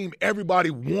Bowl team, everybody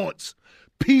wants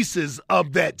pieces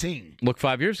of that team. Look,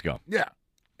 5 years ago. Yeah.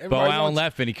 Bo Everybody Allen wants-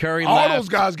 left, Vinny Curry all left. those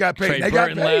guys got paid. Trey They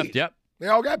Burton got paid. left. Yep. They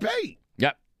all got paid.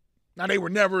 Yep. Now, they were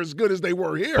never as good as they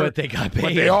were here. But they got paid.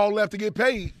 But they all left to get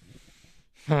paid.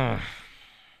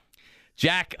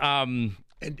 Jack,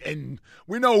 And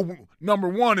we know number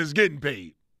one is getting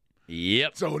paid.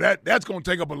 Yep. So that's going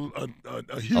to take up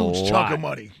a huge chunk lot. of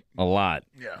money. A lot.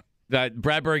 Yeah. That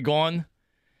Bradbury gone.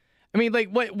 I mean, like,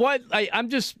 what? I'm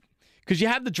just because you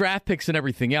have the draft picks and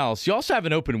everything else. You also have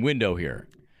an open window here,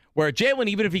 where Jalen,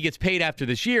 even if he gets paid after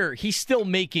this year, he's still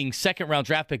making second-round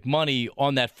draft pick money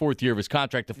on that fourth year of his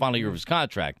contract, the final year of his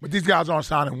contract. But these guys aren't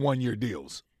signing one-year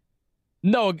deals.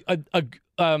 No,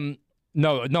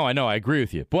 no, I know. I agree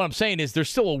with you. But what I'm saying is there's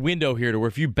still a window here to where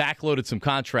if you backloaded some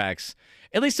contracts,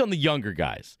 at least on the younger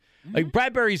guys. Like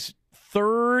Bradbury's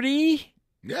 30.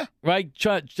 Yeah. Right?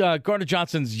 Gardner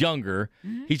Johnson's younger.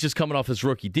 He's just coming off his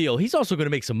rookie deal. He's also going to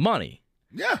make some money.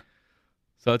 Yeah.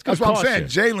 So it's good. That's what I'm saying.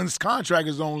 Jalen's contract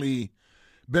is only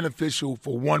beneficial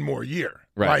for one more year.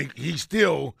 Right. Like, he's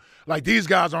still – like, these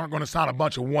guys aren't going to sign a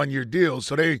bunch of one-year deals,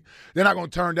 so they're not going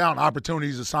to turn down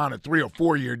opportunities to sign a 3 or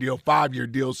 4-year deal, 5-year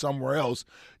deal somewhere else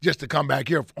just to come back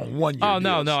here on one-year Oh,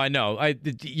 deals. no, I know.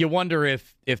 You wonder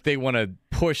if they want to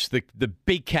push the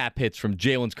big cap hits from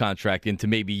Jalen's contract into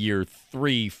maybe year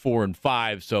 3, 4, and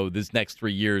 5, so this next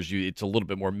 3 years it's a little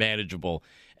bit more manageable,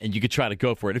 and you could try to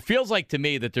go for it. It feels like to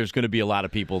me that there's going to be a lot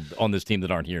of people on this team that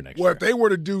aren't here next year. Well, if they were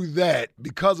to do that,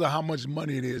 because of how much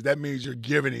money it is, that means you're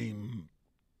giving him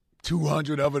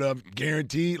 200 of it up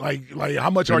guaranteed. Like how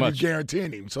much Pretty are much. you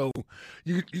guaranteeing him? So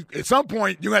you at some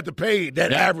point you have to pay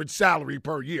that average salary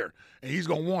per year, and he's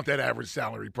going to want that average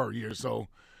salary per year. So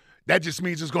that just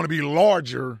means it's going to be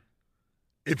larger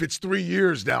if it's 3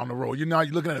 years down the road. You're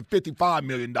looking at a $55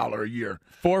 million a year.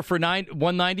 4 for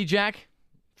 190, Jack?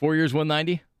 4 years,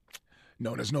 190?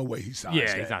 No, there's no way he signs Yeah,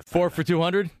 that. he's not. 4 for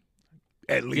 200?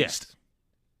 At least.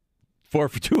 4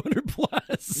 for 200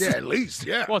 plus? Yeah, at least,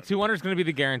 yeah. Well, 200 is going to be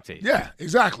the guarantee. Yeah,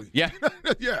 exactly. Yeah.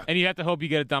 Yeah. And you have to hope you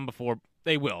get it done before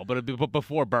they will, but it'll be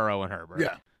before Burrow and Herbert.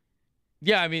 Yeah.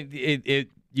 Yeah, I mean,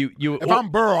 If I'm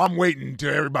Burrow, I'm waiting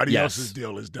until everybody Yes. else's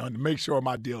deal is done to make sure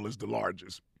my deal is the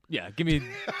largest. Yeah, give me.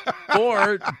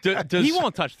 Or does He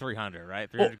won't touch 300, right?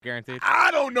 300 guaranteed. I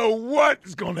don't know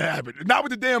what's going to happen. Not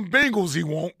with the damn Bengals, he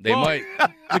won't. They might.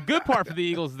 The good part for the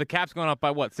Eagles is the cap's going up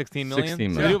by what, 16 million? 16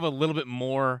 So million. you have a little bit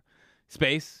more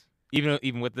space, even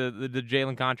with the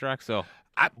Jalen contract. So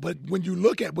But when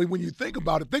you think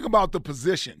about it, think about the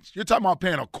positions. You're talking about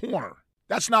paying a corner.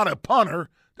 That's not a punter.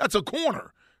 That's a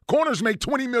corner. Corners make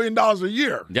 $20 million a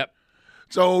year. Yep.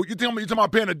 So you're talking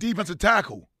about paying a defensive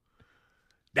tackle.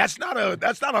 That's not a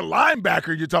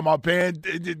linebacker you're talking about paying.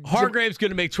 Hargrave's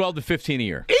going to make 12 to 15 a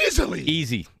year. Easily.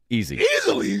 Easy.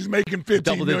 Easily he's making $15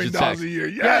 Double million digit sacks. a year.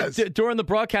 Yes. Yeah, during the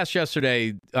broadcast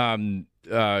yesterday,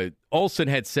 Olsen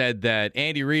had said that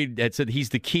Andy Reid had said he's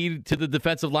the key to the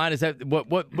defensive line. Is that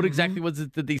what exactly was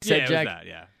it that he said, yeah, Jack? it was that,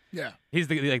 yeah. Yeah. He's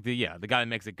the guy that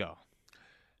makes it go.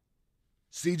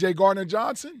 C.J.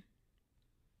 Gardner-Johnson?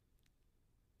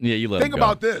 Yeah, you let Think him go.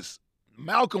 about this.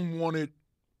 Malcolm wanted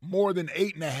more than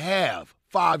 8.5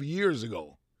 5 years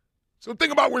ago. So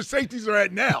think about where safeties are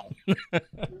at now.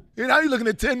 Now you're looking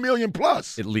at $10 million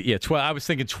plus. 12. I was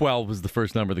thinking 12 was the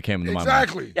first number that came into my mind.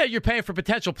 Exactly. Yeah, you're paying for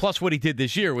potential plus what he did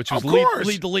this year, which was Of course.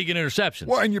 lead the league in interceptions.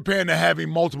 Well, and you're paying to have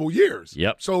him multiple years.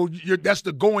 Yep. So that's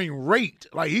the going rate.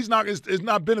 Like it's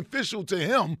not beneficial to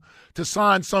him to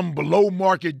sign some below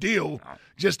market deal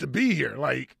just to be here.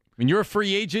 Like when you're a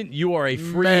free agent, you are a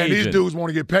free man, agent. these dudes want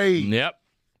to get paid. Yep.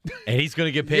 And he's going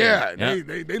to get paid. Yeah,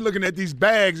 Yep. they looking at these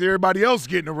bags everybody else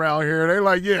getting around here. They're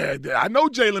like, yeah, I know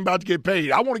Jalen about to get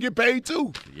paid. I want to get paid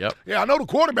too. Yep. Yeah, I know the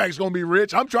quarterback's going to be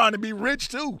rich. I'm trying to be rich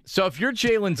too. So if you're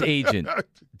Jalen's agent,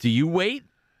 do you wait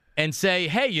and say,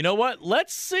 hey, you know what?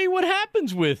 Let's see what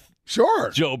happens with Sure.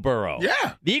 Joe Burrow.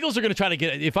 Yeah. The Eagles are going to try to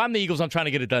get it. If I'm the Eagles, I'm trying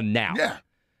to get it done now. Yeah.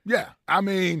 Yeah. I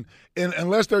mean,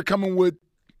 unless they're coming with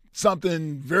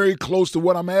something very close to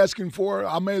what I'm asking for,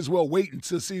 I may as well wait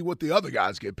to see what the other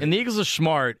guys get paid. And the Eagles are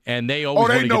smart, and they always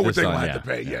they want to know get what this they're done. going to have to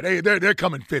pay. Yeah, they're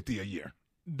coming $50 a year.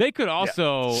 They could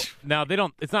also now they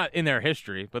don't. It's not in their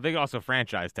history, but they could also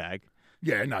franchise tag.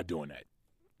 Yeah, they're not doing that.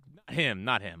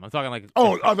 Not him. I'm talking like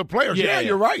other players. Yeah,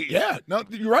 you're right. Yeah, no,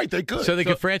 you're right. They could. So they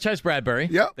could franchise Bradbury.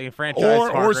 Yeah, they can franchise or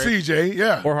Hargrave. CJ.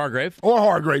 Yeah, or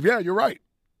Hargrave. Yeah, you're right.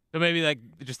 So maybe like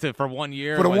just for 1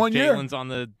 year. For the 1 year. Jalen's on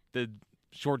the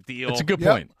short deal. That's a good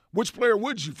point. Which player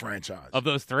would you franchise of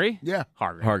those three? Yeah,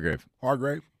 Hargrave.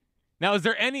 Now, is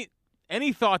there any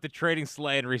thought to trading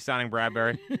Slay and re-signing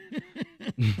Bradbury?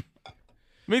 I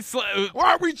mean,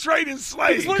 why are we trading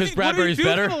Slay? Because Bradbury's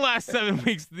better. For the last 7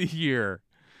 weeks of the year.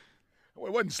 Well,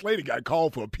 it wasn't Slay that got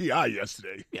called for a PI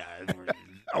yesterday. Yeah,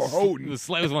 or Holden. The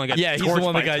Slay was the one that got he's the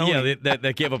one that got Tony.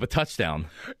 that gave up a touchdown.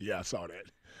 Yeah, I saw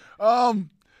that.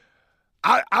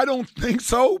 I don't think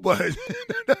so, but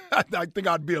I think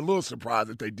I'd be a little surprised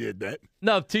if they did that.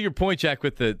 No, to your point, Jack,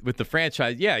 with the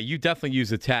franchise, yeah, you definitely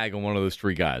use a tag on one of those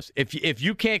three guys. If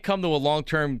you can't come to a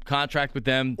long-term contract with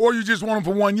them, or you just want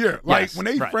them for 1 year, like when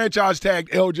they franchise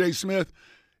tagged L.J. Smith,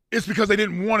 it's because they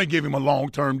didn't want to give him a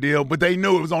long-term deal, but they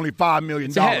knew it was only $5 million.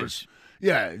 It's a hedge.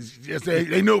 Yeah,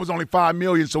 they knew it was only $5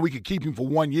 million, so we could keep him for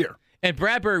 1 year. And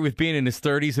Bradbury, with being in his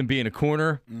 30s and being a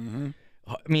corner,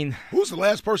 I mean, who's the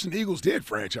last person the Eagles did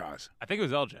franchise? I think it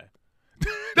was LJ.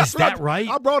 Is that right?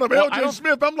 I brought up L.J.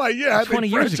 Smith. I'm like, yeah, have 20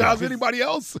 they years ago. franchised anybody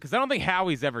else? Because I don't think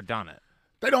Howie's ever done it.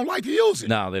 They don't like to use it.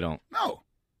 No, they don't. No.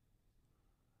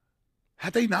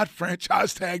 Had they not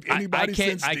franchise tagged anybody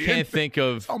since then? I can't think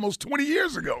of. It's almost 20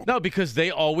 years ago. No, because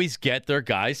they always get their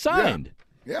guys signed.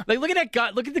 Yeah. Like, look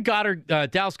at the Goddard,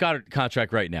 Dallas Goddard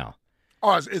contract right now.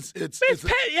 Oh, it's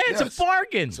a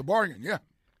bargain. It's a bargain, yeah.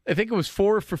 I think it was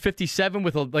 4 for $57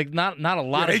 with not a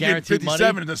lot of guaranteed money. They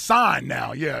get $57 to sign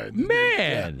now, yeah.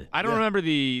 Man. Yeah. I don't remember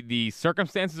the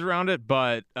circumstances around it,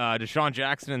 but Deshaun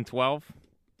Jackson in 12.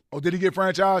 Oh, did he get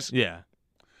franchised? Yeah.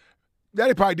 Yeah,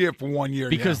 they probably did for 1 year.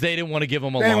 Because they didn't want to give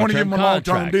him a long-term long-term give him a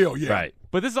long-term deal, yeah. Right.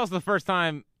 But this is also the first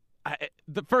time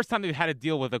they've had to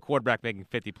deal with a quarterback making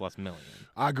 $50+ million.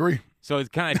 I agree. So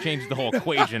it kind of changes the whole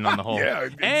equation on the whole. Yeah,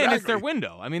 exactly. And it's their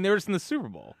window. I mean, they were just in the Super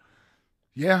Bowl.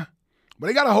 Yeah. But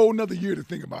they got a whole nother year to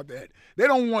think about that. They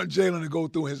don't want Jalen to go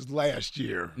through his last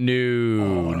year.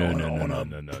 No.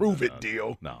 Prove it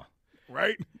deal. No.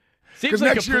 Right? Because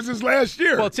next year's his last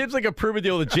year. Well, it seems like a prove it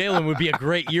deal with Jalen would be a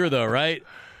great year, though, right?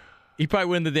 He'd probably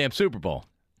win the damn Super Bowl.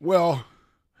 Well,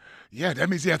 yeah, that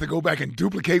means he has to go back and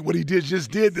duplicate what he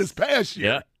just did this past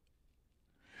year.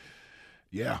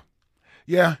 Yeah.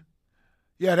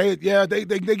 They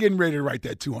getting ready to write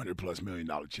that $200+ million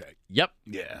check. Yep.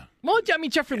 Yeah. Well, I mean,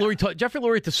 Jeffrey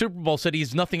Lurie at the Super Bowl said he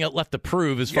has nothing left to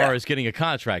prove as far as getting a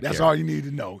contract. That's here. all you need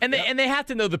to know. And they have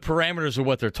to know the parameters of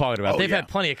what they're talking about. They've had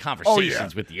plenty of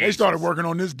conversations with the agents. They started working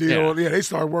on this deal. Yeah, they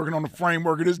started working on the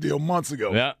framework of this deal months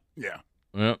ago. Yeah.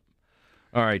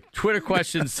 All right. Twitter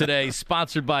questions today,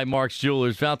 sponsored by Mark's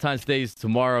Jewelers. Valentine's Day is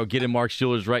tomorrow. Get in Mark's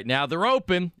Jewelers right now. They're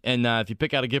open. And if you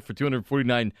pick out a gift for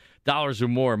 $249 or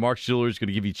more, Mark's Jewelers is going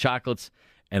to give you chocolates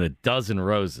and a dozen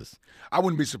roses. I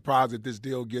wouldn't be surprised if this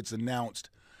deal gets announced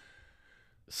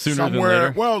sooner than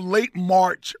later. Well, late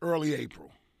March, early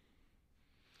April.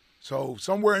 So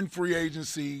somewhere in free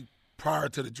agency prior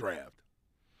to the draft.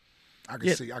 I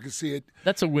can see it.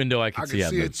 That's a window I can see. I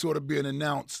can see it sort of being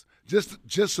announced. Just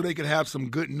so they could have some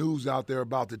good news out there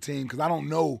about the team, because I don't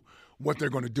know what they're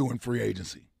going to do in free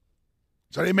agency.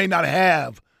 So they may not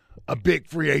have a big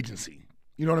free agency.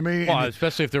 You know what I mean? Well,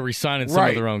 especially if they're re-signing some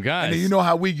of their own guys. And then you know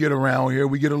how we get around here.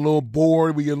 We get a little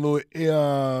bored. We get a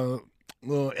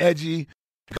little edgy.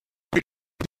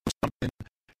 And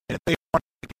if they want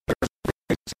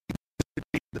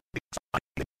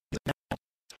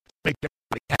make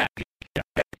everybody happy.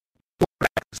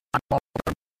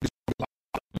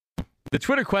 The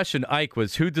Twitter question, Ike,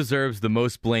 was who deserves the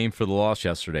most blame for the loss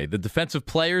yesterday? The defensive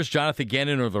players, Jonathan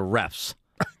Gannon, or the refs?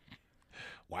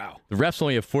 Wow. The refs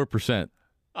only have 4%.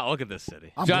 Oh, look at this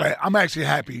city. I'm actually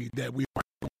happy that we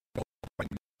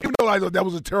even though I thought that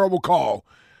was a terrible call,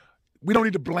 we don't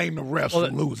need to blame the refs for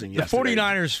losing yesterday. The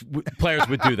 49ers players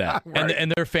would do that, right.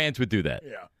 and their fans would do that.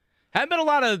 Yeah. Haven't been a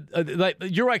lot of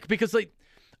you're right, because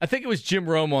I think it was Jim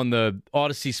Rome on the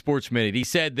Odyssey Sports Minute. He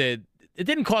said that it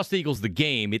didn't cost the Eagles the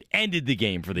game; it ended the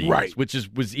game for the Eagles, right?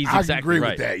 He's exactly right. I agree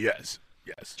with that. Yes.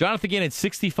 Jonathan Gannon,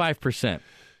 65%.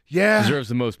 Yeah, deserves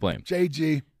the most blame.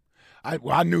 JG,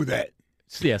 I knew that.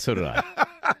 Yeah, so did I.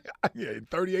 Yeah,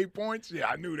 38 points. Yeah,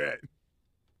 I knew that.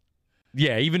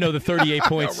 Yeah, even though the 38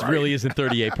 points really isn't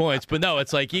 38 points. But no,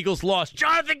 it's like Eagles lost.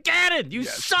 Jonathan Gannon, you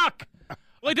suck.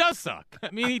 Well, he does suck. I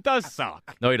mean, he does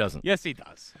suck. No, he doesn't. Yes, he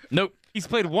does. Nope. He's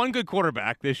played one good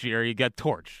quarterback this year. He got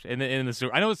torched in the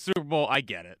Super. I know it's Super Bowl. I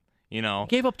get it. You know,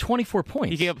 Gave up 24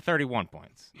 points. he gave up 31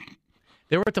 points.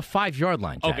 They were at the 5-yard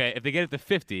line, Jack. Okay, if they get it to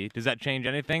 50, does that change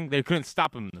anything? They couldn't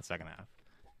stop him in the second half.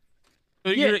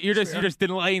 So Yeah, you're just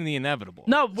delaying the inevitable.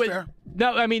 No,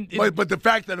 no. I mean, But the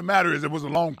fact of the matter is, it was a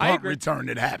long I punt agree. return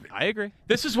that happened. I agree.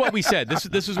 this is what we said.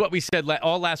 This is what we said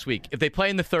all last week. If they play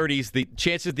in the 30s, the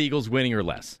chances of the Eagles winning are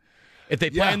less. If they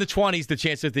play in the 20s, the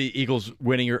chances of the Eagles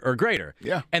winning are greater.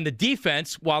 Yeah. And the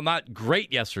defense, while not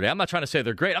great yesterday, I'm not trying to say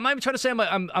they're great. I'm not even trying to say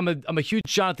I'm a huge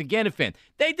Jonathan Gannon fan.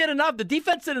 They did enough. The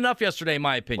defense did enough yesterday, in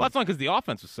my opinion. Well, that's not because the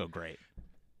offense was so great.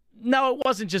 No, it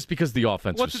wasn't just because the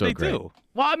offense What was did so they great. do?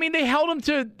 Well, I mean, they held them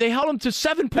to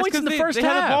 7 That's points in the 'cause first they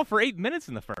half. had the ball for 8 minutes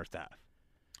in the first half.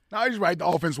 No, he's right. The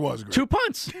offense was great. 2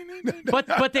 punts,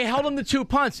 but they held them to 2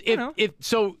 punts.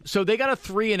 So they got a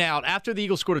 3 and out after the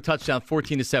Eagles scored a touchdown,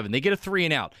 14-7. They get a 3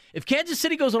 and out. If Kansas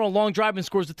City goes on a long drive and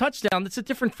scores a touchdown, that's a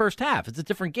different first half. It's a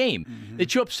different game. They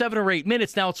chew up 7 or 8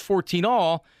 minutes. Now it's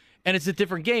 14-all, and it's a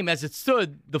different game. As it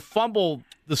stood, the fumble,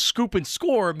 the scoop and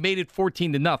score made it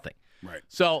 14-0. Right.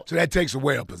 So that takes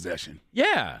away a possession.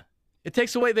 Yeah. It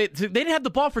takes away. They didn't have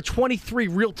the ball for 23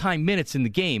 real-time minutes in the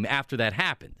game after that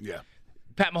happened. Yeah.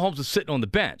 Pat Mahomes was sitting on the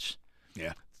bench.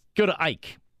 Yeah. Go to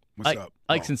Ike. What's up?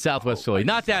 Ike's in Southwest Philly.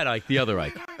 Not that Ike, the other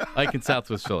Ike. Ike in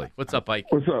Southwest Philly. What's up, Ike?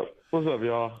 What's up? What's up,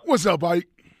 y'all? What's up, Ike?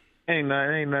 Ain't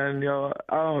nothing, y'all.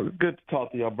 Good to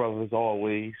talk to y'all brothers as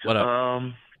always. What up?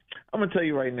 I'm gonna tell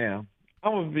you right now.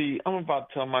 I'm about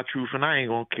to tell my truth, and I ain't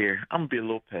gonna care. I'm gonna be a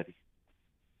little petty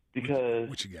because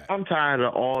what you got? I'm tired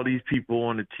of all these people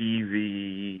on the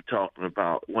TV talking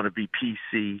about want to be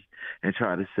PC and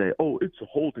try to say, "Oh, it's a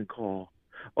holding call."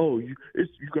 Oh, you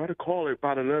got to call it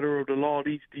by the letter of the law.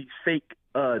 These fake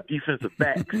defensive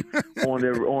backs on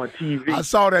TV. I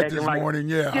saw that acting this like, morning.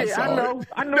 Yeah, I know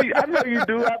you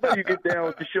do. I know you get down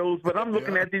with the shows, but I'm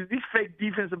looking at these fake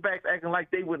defensive backs acting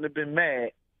like they wouldn't have been mad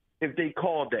if they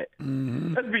called that.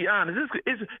 Mm-hmm. Let's be honest.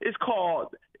 It's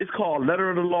called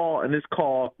letter of the law, and it's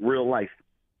called real life.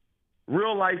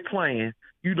 Real life playing,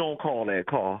 you don't call that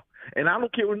call, and I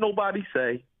don't care what nobody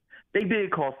say. They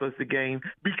did cost us the game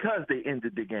because they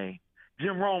ended the game.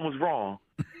 Jim Rome was wrong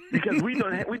because we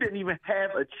didn't even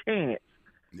have a chance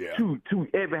to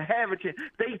ever have a chance.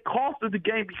 They cost us the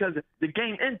game because the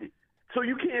game ended. So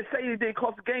you can't say they didn't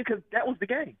cost the game because that was the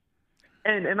game.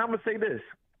 And I'm going to say this.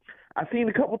 I've seen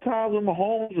a couple times when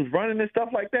Mahomes was running and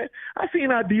stuff like that. I've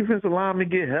seen our defensive linemen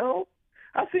get held.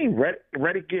 I've seen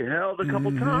Reddick get held a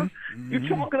couple times. You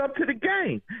chalk it up to the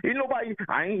game.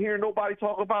 I ain't hearing nobody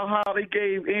talk about how they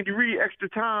gave Andy Reid extra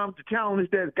time to challenge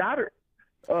that Goddard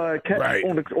catch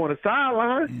on the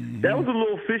sideline. That was a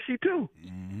little fishy too.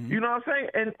 You know what I'm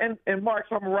saying? And Mark,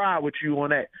 I'm gonna ride with you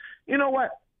on that. You know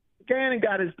what? Gannon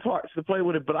got his parts to play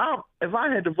with it, but if I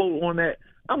had to vote on that,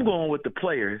 I'm going with the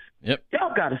players. Yep.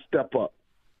 Y'all got to step up.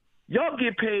 Y'all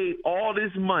get paid all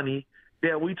this money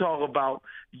that we talk about.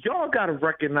 Y'all got to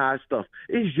recognize stuff.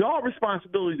 It's y'all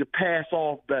responsibility to pass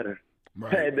off better.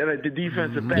 Right. The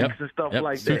defensive backs and stuff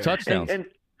like that. 2 touchdowns.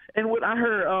 And what I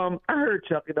heard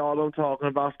Chuck and all them talking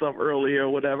about stuff earlier or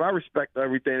whatever. I respect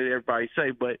everything that everybody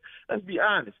say, but let's be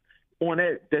honest. On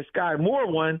that Sky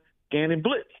Moore one, Gannon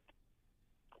blitzed.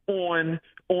 On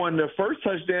the first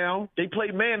touchdown, they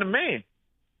played man to man.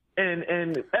 And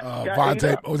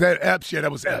Vontae, was that Epps? Yeah,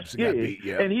 that was Epps. Yeah.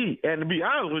 Yeah. And to be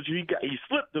honest with you, he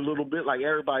slipped a little bit like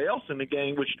everybody else in the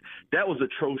game, which that was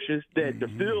atrocious. That the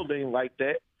field ain't like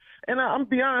that. And I'm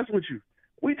be honest with you,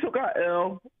 we took our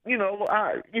L. We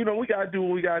gotta do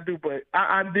what we gotta do. But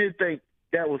I did think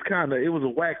that was it was a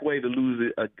whack way to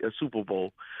lose a Super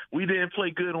Bowl. We didn't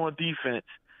play good on defense,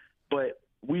 but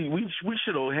we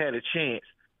should have had a chance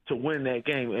to win that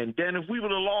game. And then if we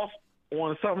would have lost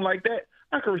on something like that,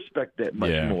 I could respect that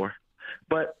much more.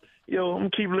 But, I'm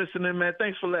going to keep listening, man.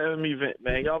 Thanks for letting me vent,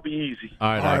 man. Y'all be easy.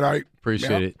 All right.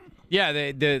 Appreciate it.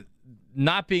 Yeah, the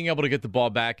not being able to get the ball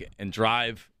back and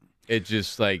drive, it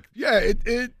just like... Yeah,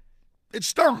 it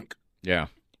stunk. Yeah.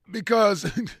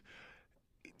 Because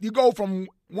you go from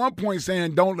one point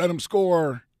saying, don't let them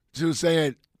score, to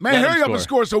saying, man, hurry up and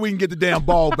score so we can get the damn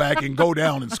ball back and go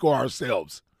down and score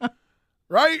ourselves.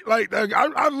 Right? Like,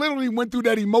 I literally went through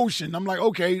that emotion. I'm like,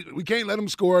 okay, we can't let them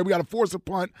score. We got to force a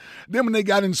punt. Then when they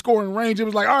got in scoring range, it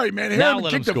was like, all right, man,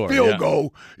 kick the field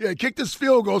goal. Yeah, kick this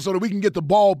field goal so that we can get the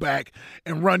ball back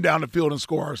and run down the field and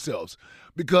score ourselves.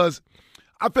 Because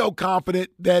I felt confident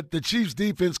that the Chiefs'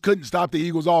 defense couldn't stop the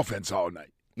Eagles' offense all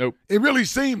night. Nope. It really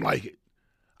seemed like it.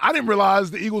 I didn't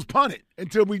realize the Eagles punted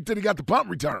until they got the punt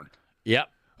return. Yep.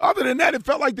 Other than that, it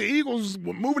felt like the Eagles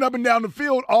were moving up and down the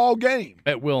field all game.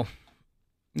 It will.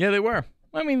 Yeah, they were.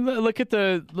 I mean, look at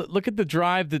the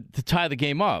drive to tie the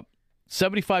game up.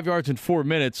 75 yards in 4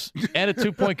 minutes and a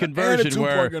 2-point conversion. And a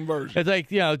 2-point conversion. It's like,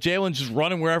 Jalen's just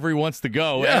running wherever he wants to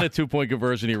go, and a 2-point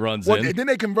conversion he runs in. Didn't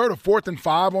they convert a 4th and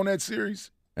 5 on that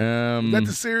series? Was that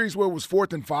the series where it was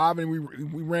 4th and 5 and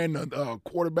we ran the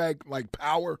quarterback like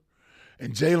power,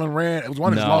 and Jalen ran? It was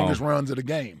one of his longest runs of the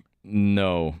game.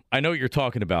 No. I know what you're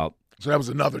talking about. So that was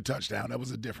another touchdown. That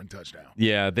was a different touchdown.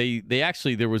 Yeah, they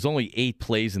actually, there was only 8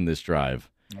 plays in this drive.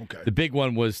 Okay. The big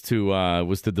one was to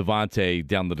Devontae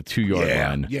down to the 2-yard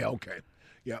line. Yeah, okay.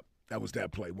 Yep. That was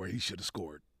that play where he should have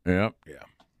scored. Yep. Yeah.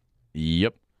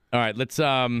 Yep. All right, let's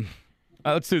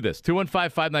do this.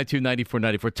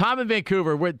 215-592-9494. Tom in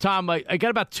Vancouver. Tom, I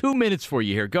got about 2 minutes for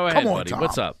you here. Go ahead, Come on, buddy. Tom.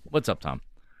 What's up? What's up, Tom?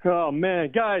 Oh,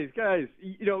 man. Guys,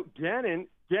 Gannon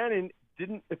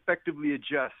didn't effectively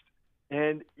adjust.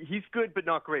 And he's good but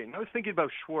not great. And I was thinking about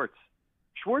Schwartz.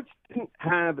 Schwartz didn't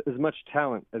have as much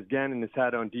talent as Gannon has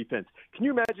had on defense. Can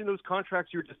you imagine those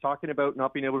contracts you were just talking about,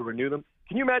 not being able to renew them?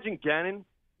 Can you imagine Gannon,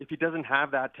 if he doesn't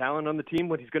have that talent on the team,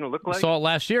 what he's going to look like? We saw it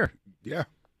last year. Yeah.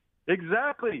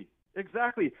 Exactly.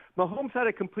 Mahomes had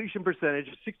a completion percentage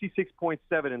of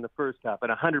 66.7 in the first half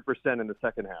and 100% in the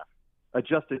second half.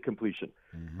 Adjusted completion.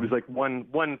 It was like one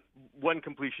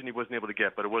completion he wasn't able to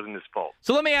get, but it wasn't his fault.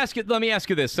 So let me ask you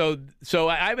this. So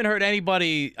I haven't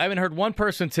heard one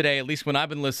person today, at least when I've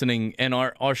been listening in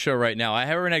our show right now. I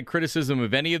haven't had criticism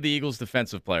of any of the Eagles'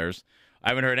 defensive players. I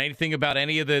haven't heard anything about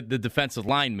any of the defensive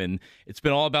linemen. It's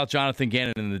been all about Jonathan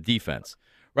Gannon and the defense.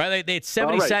 Right? They had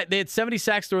 70 they had 70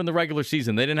 sacks during the regular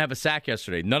season. They didn't have a sack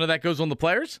yesterday. None of that goes on the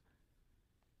players?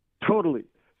 Totally.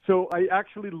 So I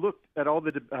actually looked at all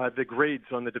the grades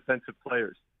on the defensive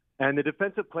players, and the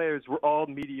defensive players were all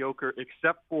mediocre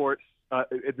except for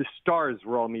the stars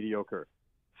were all mediocre.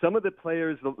 Some of the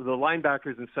players, the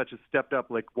linebackers and such, have stepped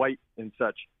up, like White and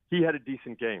such. He had a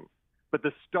decent game. But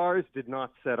the stars did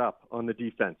not set up on the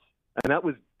defense, and that's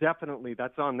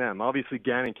on them. Obviously,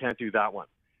 Gannon can't do that one.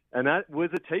 And that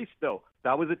was a taste, though.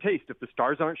 That was a taste. If the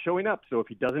stars aren't showing up, so if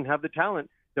he doesn't have the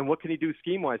talent, then what can he do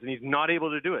scheme-wise? And he's not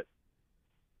able to do it.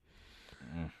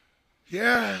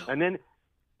 Yeah. And then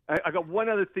I got one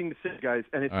other thing to say, guys,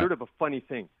 and it's sort of a funny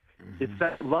thing. It's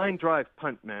that line drive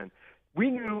punt, man.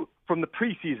 We knew from the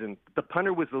preseason the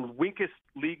punter was the weakest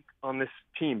league on this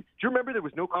team. Do you remember there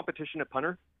was no competition at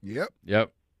punter?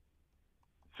 Yep.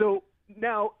 So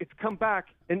now it's come back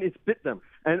and it's bit them.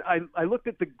 And I looked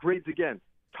at the grades again.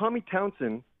 Tommy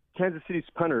Townsend, Kansas City's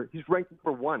punter, he's ranked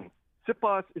number 1.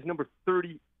 Sipos is number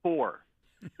 34.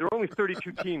 There are only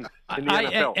 32 teams in the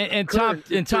NFL.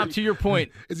 And Tom, to your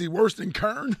point, is he worse than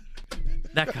Kern?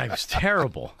 That guy was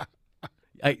terrible.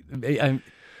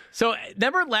 So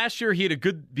remember last year he had a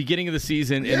good beginning of the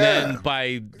season, and then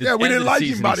by the end we didn't of the like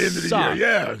season, him by the end of the sucked.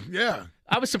 year. Yeah.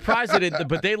 I was surprised at it,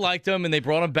 but they liked him and they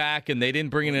brought him back, and they didn't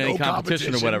bring in any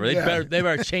competition or whatever. They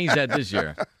better change that this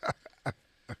year.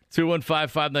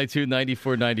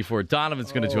 215-592-9494.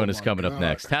 Donovan's going to join us coming up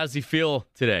next. How does he feel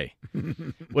today?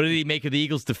 What did he make of the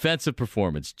Eagles' defensive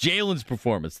performance? Jalen's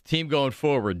performance, the team going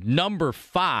forward. Number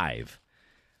 5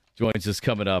 joins us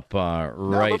coming up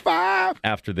right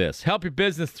after this. Help your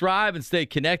business thrive and stay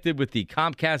connected with the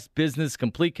Comcast Business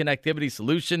Complete Connectivity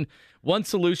Solution. One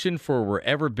solution for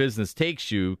wherever business takes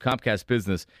you. Comcast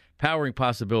Business, powering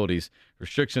possibilities.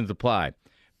 Restrictions apply.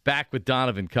 Back with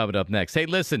Donovan coming up next. Hey,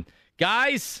 listen.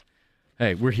 Guys,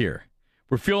 hey, we're here.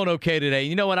 We're feeling okay today.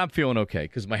 You know what? I'm feeling okay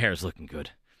because my hair's looking good.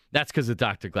 That's because of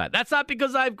Dr. Glatt. That's not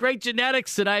because I have great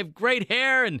genetics and I have great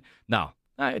hair. And no,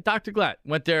 Dr. Glatt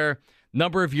went there a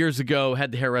number of years ago,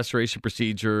 had the hair restoration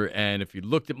procedure. And if you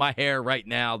looked at my hair right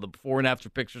now, the before and after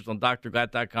pictures on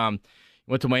drglatt.com,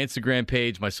 went to my Instagram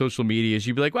page, my social medias,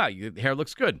 you'd be like, wow, your hair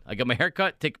looks good. I got my hair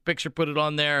cut, take a picture, put it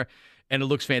on there, and it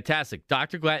looks fantastic.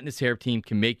 Dr. Glatt and his hair team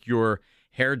can make your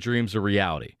hair dreams a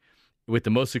reality, with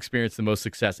the most experience, the most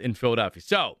success in Philadelphia.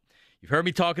 So you've heard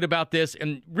me talking about this,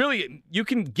 and really, you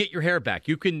can get your hair back.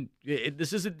 You can.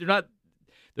 This isn't. They're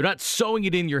not sewing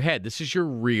it in your head. This is your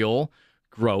real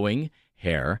growing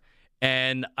hair.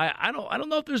 And I don't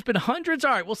know if there's been hundreds.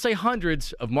 All right, we'll say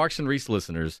hundreds of Marks and Reese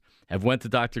listeners have went to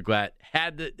Dr. Glatt,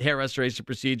 had the hair restoration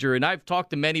procedure, and I've talked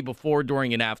to many before,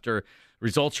 during, and after.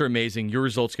 Results are amazing. Your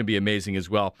results can be amazing as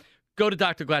well. Go to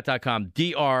drglatt.com,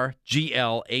 drglat.com.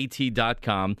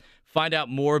 Find out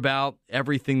more about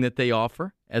everything that they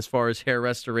offer as far as hair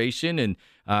restoration. And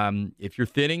if you're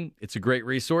thinning, it's a great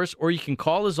resource. Or you can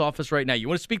call his office right now. You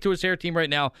want to speak to his hair team right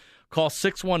now, call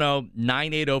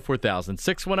 610-980-4000.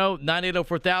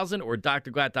 610-980-4000 or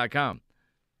drglatt.com.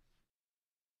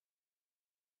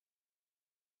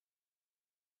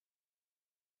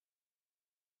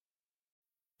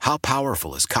 How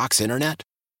powerful is Cox Internet?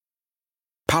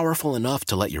 Powerful enough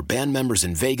to let your band members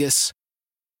in Vegas,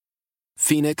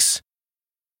 Phoenix,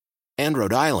 and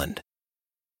Rhode Island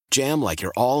jam like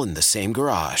you're all in the same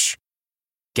garage.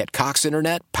 Get Cox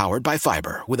Internet powered by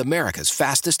fiber with America's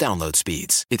fastest download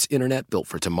speeds. It's internet built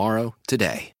for tomorrow,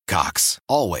 today. Cox,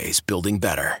 always building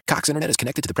better. Cox Internet is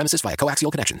connected to the premises via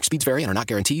coaxial connection. Speeds vary and are not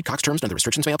guaranteed. Cox terms and other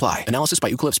restrictions may apply. Analysis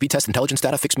by Ookla of Speed Test Intelligence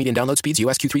Data. Fixed median download speeds.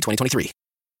 US Q3 2023.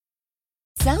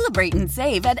 Celebrate and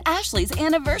save at Ashley's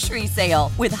Anniversary Sale.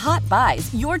 With Hot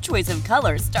Buys, your choice of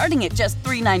colors starting at just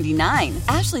 $3.99.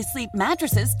 Ashley Sleep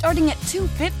mattresses starting at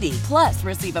 $2.50. Plus,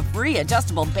 receive a free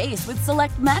adjustable base with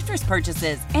select mattress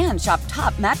purchases. And shop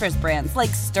top mattress brands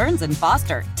like Stearns &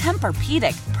 Foster,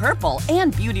 Tempur-Pedic, Purple,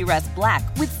 and Beautyrest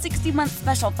Black with 60-month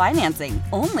special financing.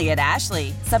 Only at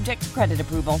Ashley. Subject to credit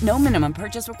approval. No minimum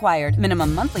purchase required.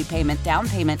 Minimum monthly payment, down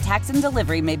payment, tax, and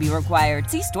delivery may be required.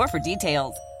 See store for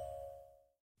details.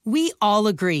 We all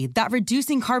agree that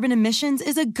reducing carbon emissions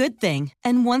is a good thing.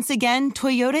 And once again,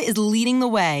 Toyota is leading the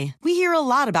way. We hear a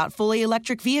lot about fully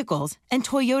electric vehicles, and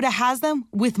Toyota has them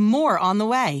with more on the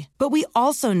way. But we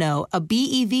also know a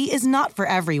BEV is not for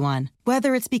everyone,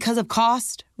 whether it's because of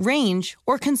cost, range,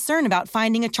 or concern about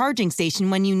finding a charging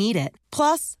station when you need it.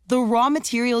 Plus, the raw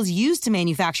materials used to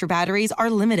manufacture batteries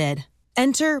are limited.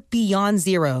 Enter Beyond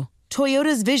Zero,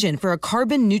 Toyota's vision for a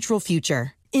carbon-neutral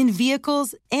future. In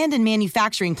vehicles and in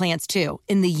manufacturing plants, too,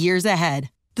 in the years ahead.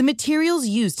 The materials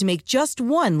used to make just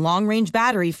one long-range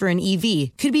battery for an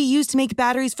EV could be used to make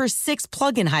batteries for 6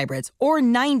 plug-in hybrids or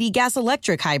 90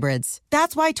 gas-electric hybrids.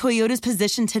 That's why Toyota's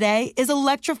position today is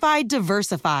electrified,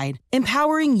 diversified,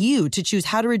 empowering you to choose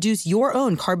how to reduce your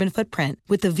own carbon footprint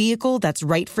with the vehicle that's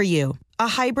right for you. A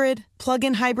hybrid,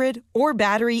 plug-in hybrid, or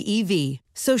battery EV.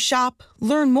 So shop,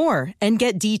 learn more, and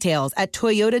get details at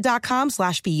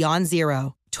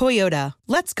toyota.com/beyondzero. Toyota,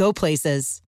 let's go places.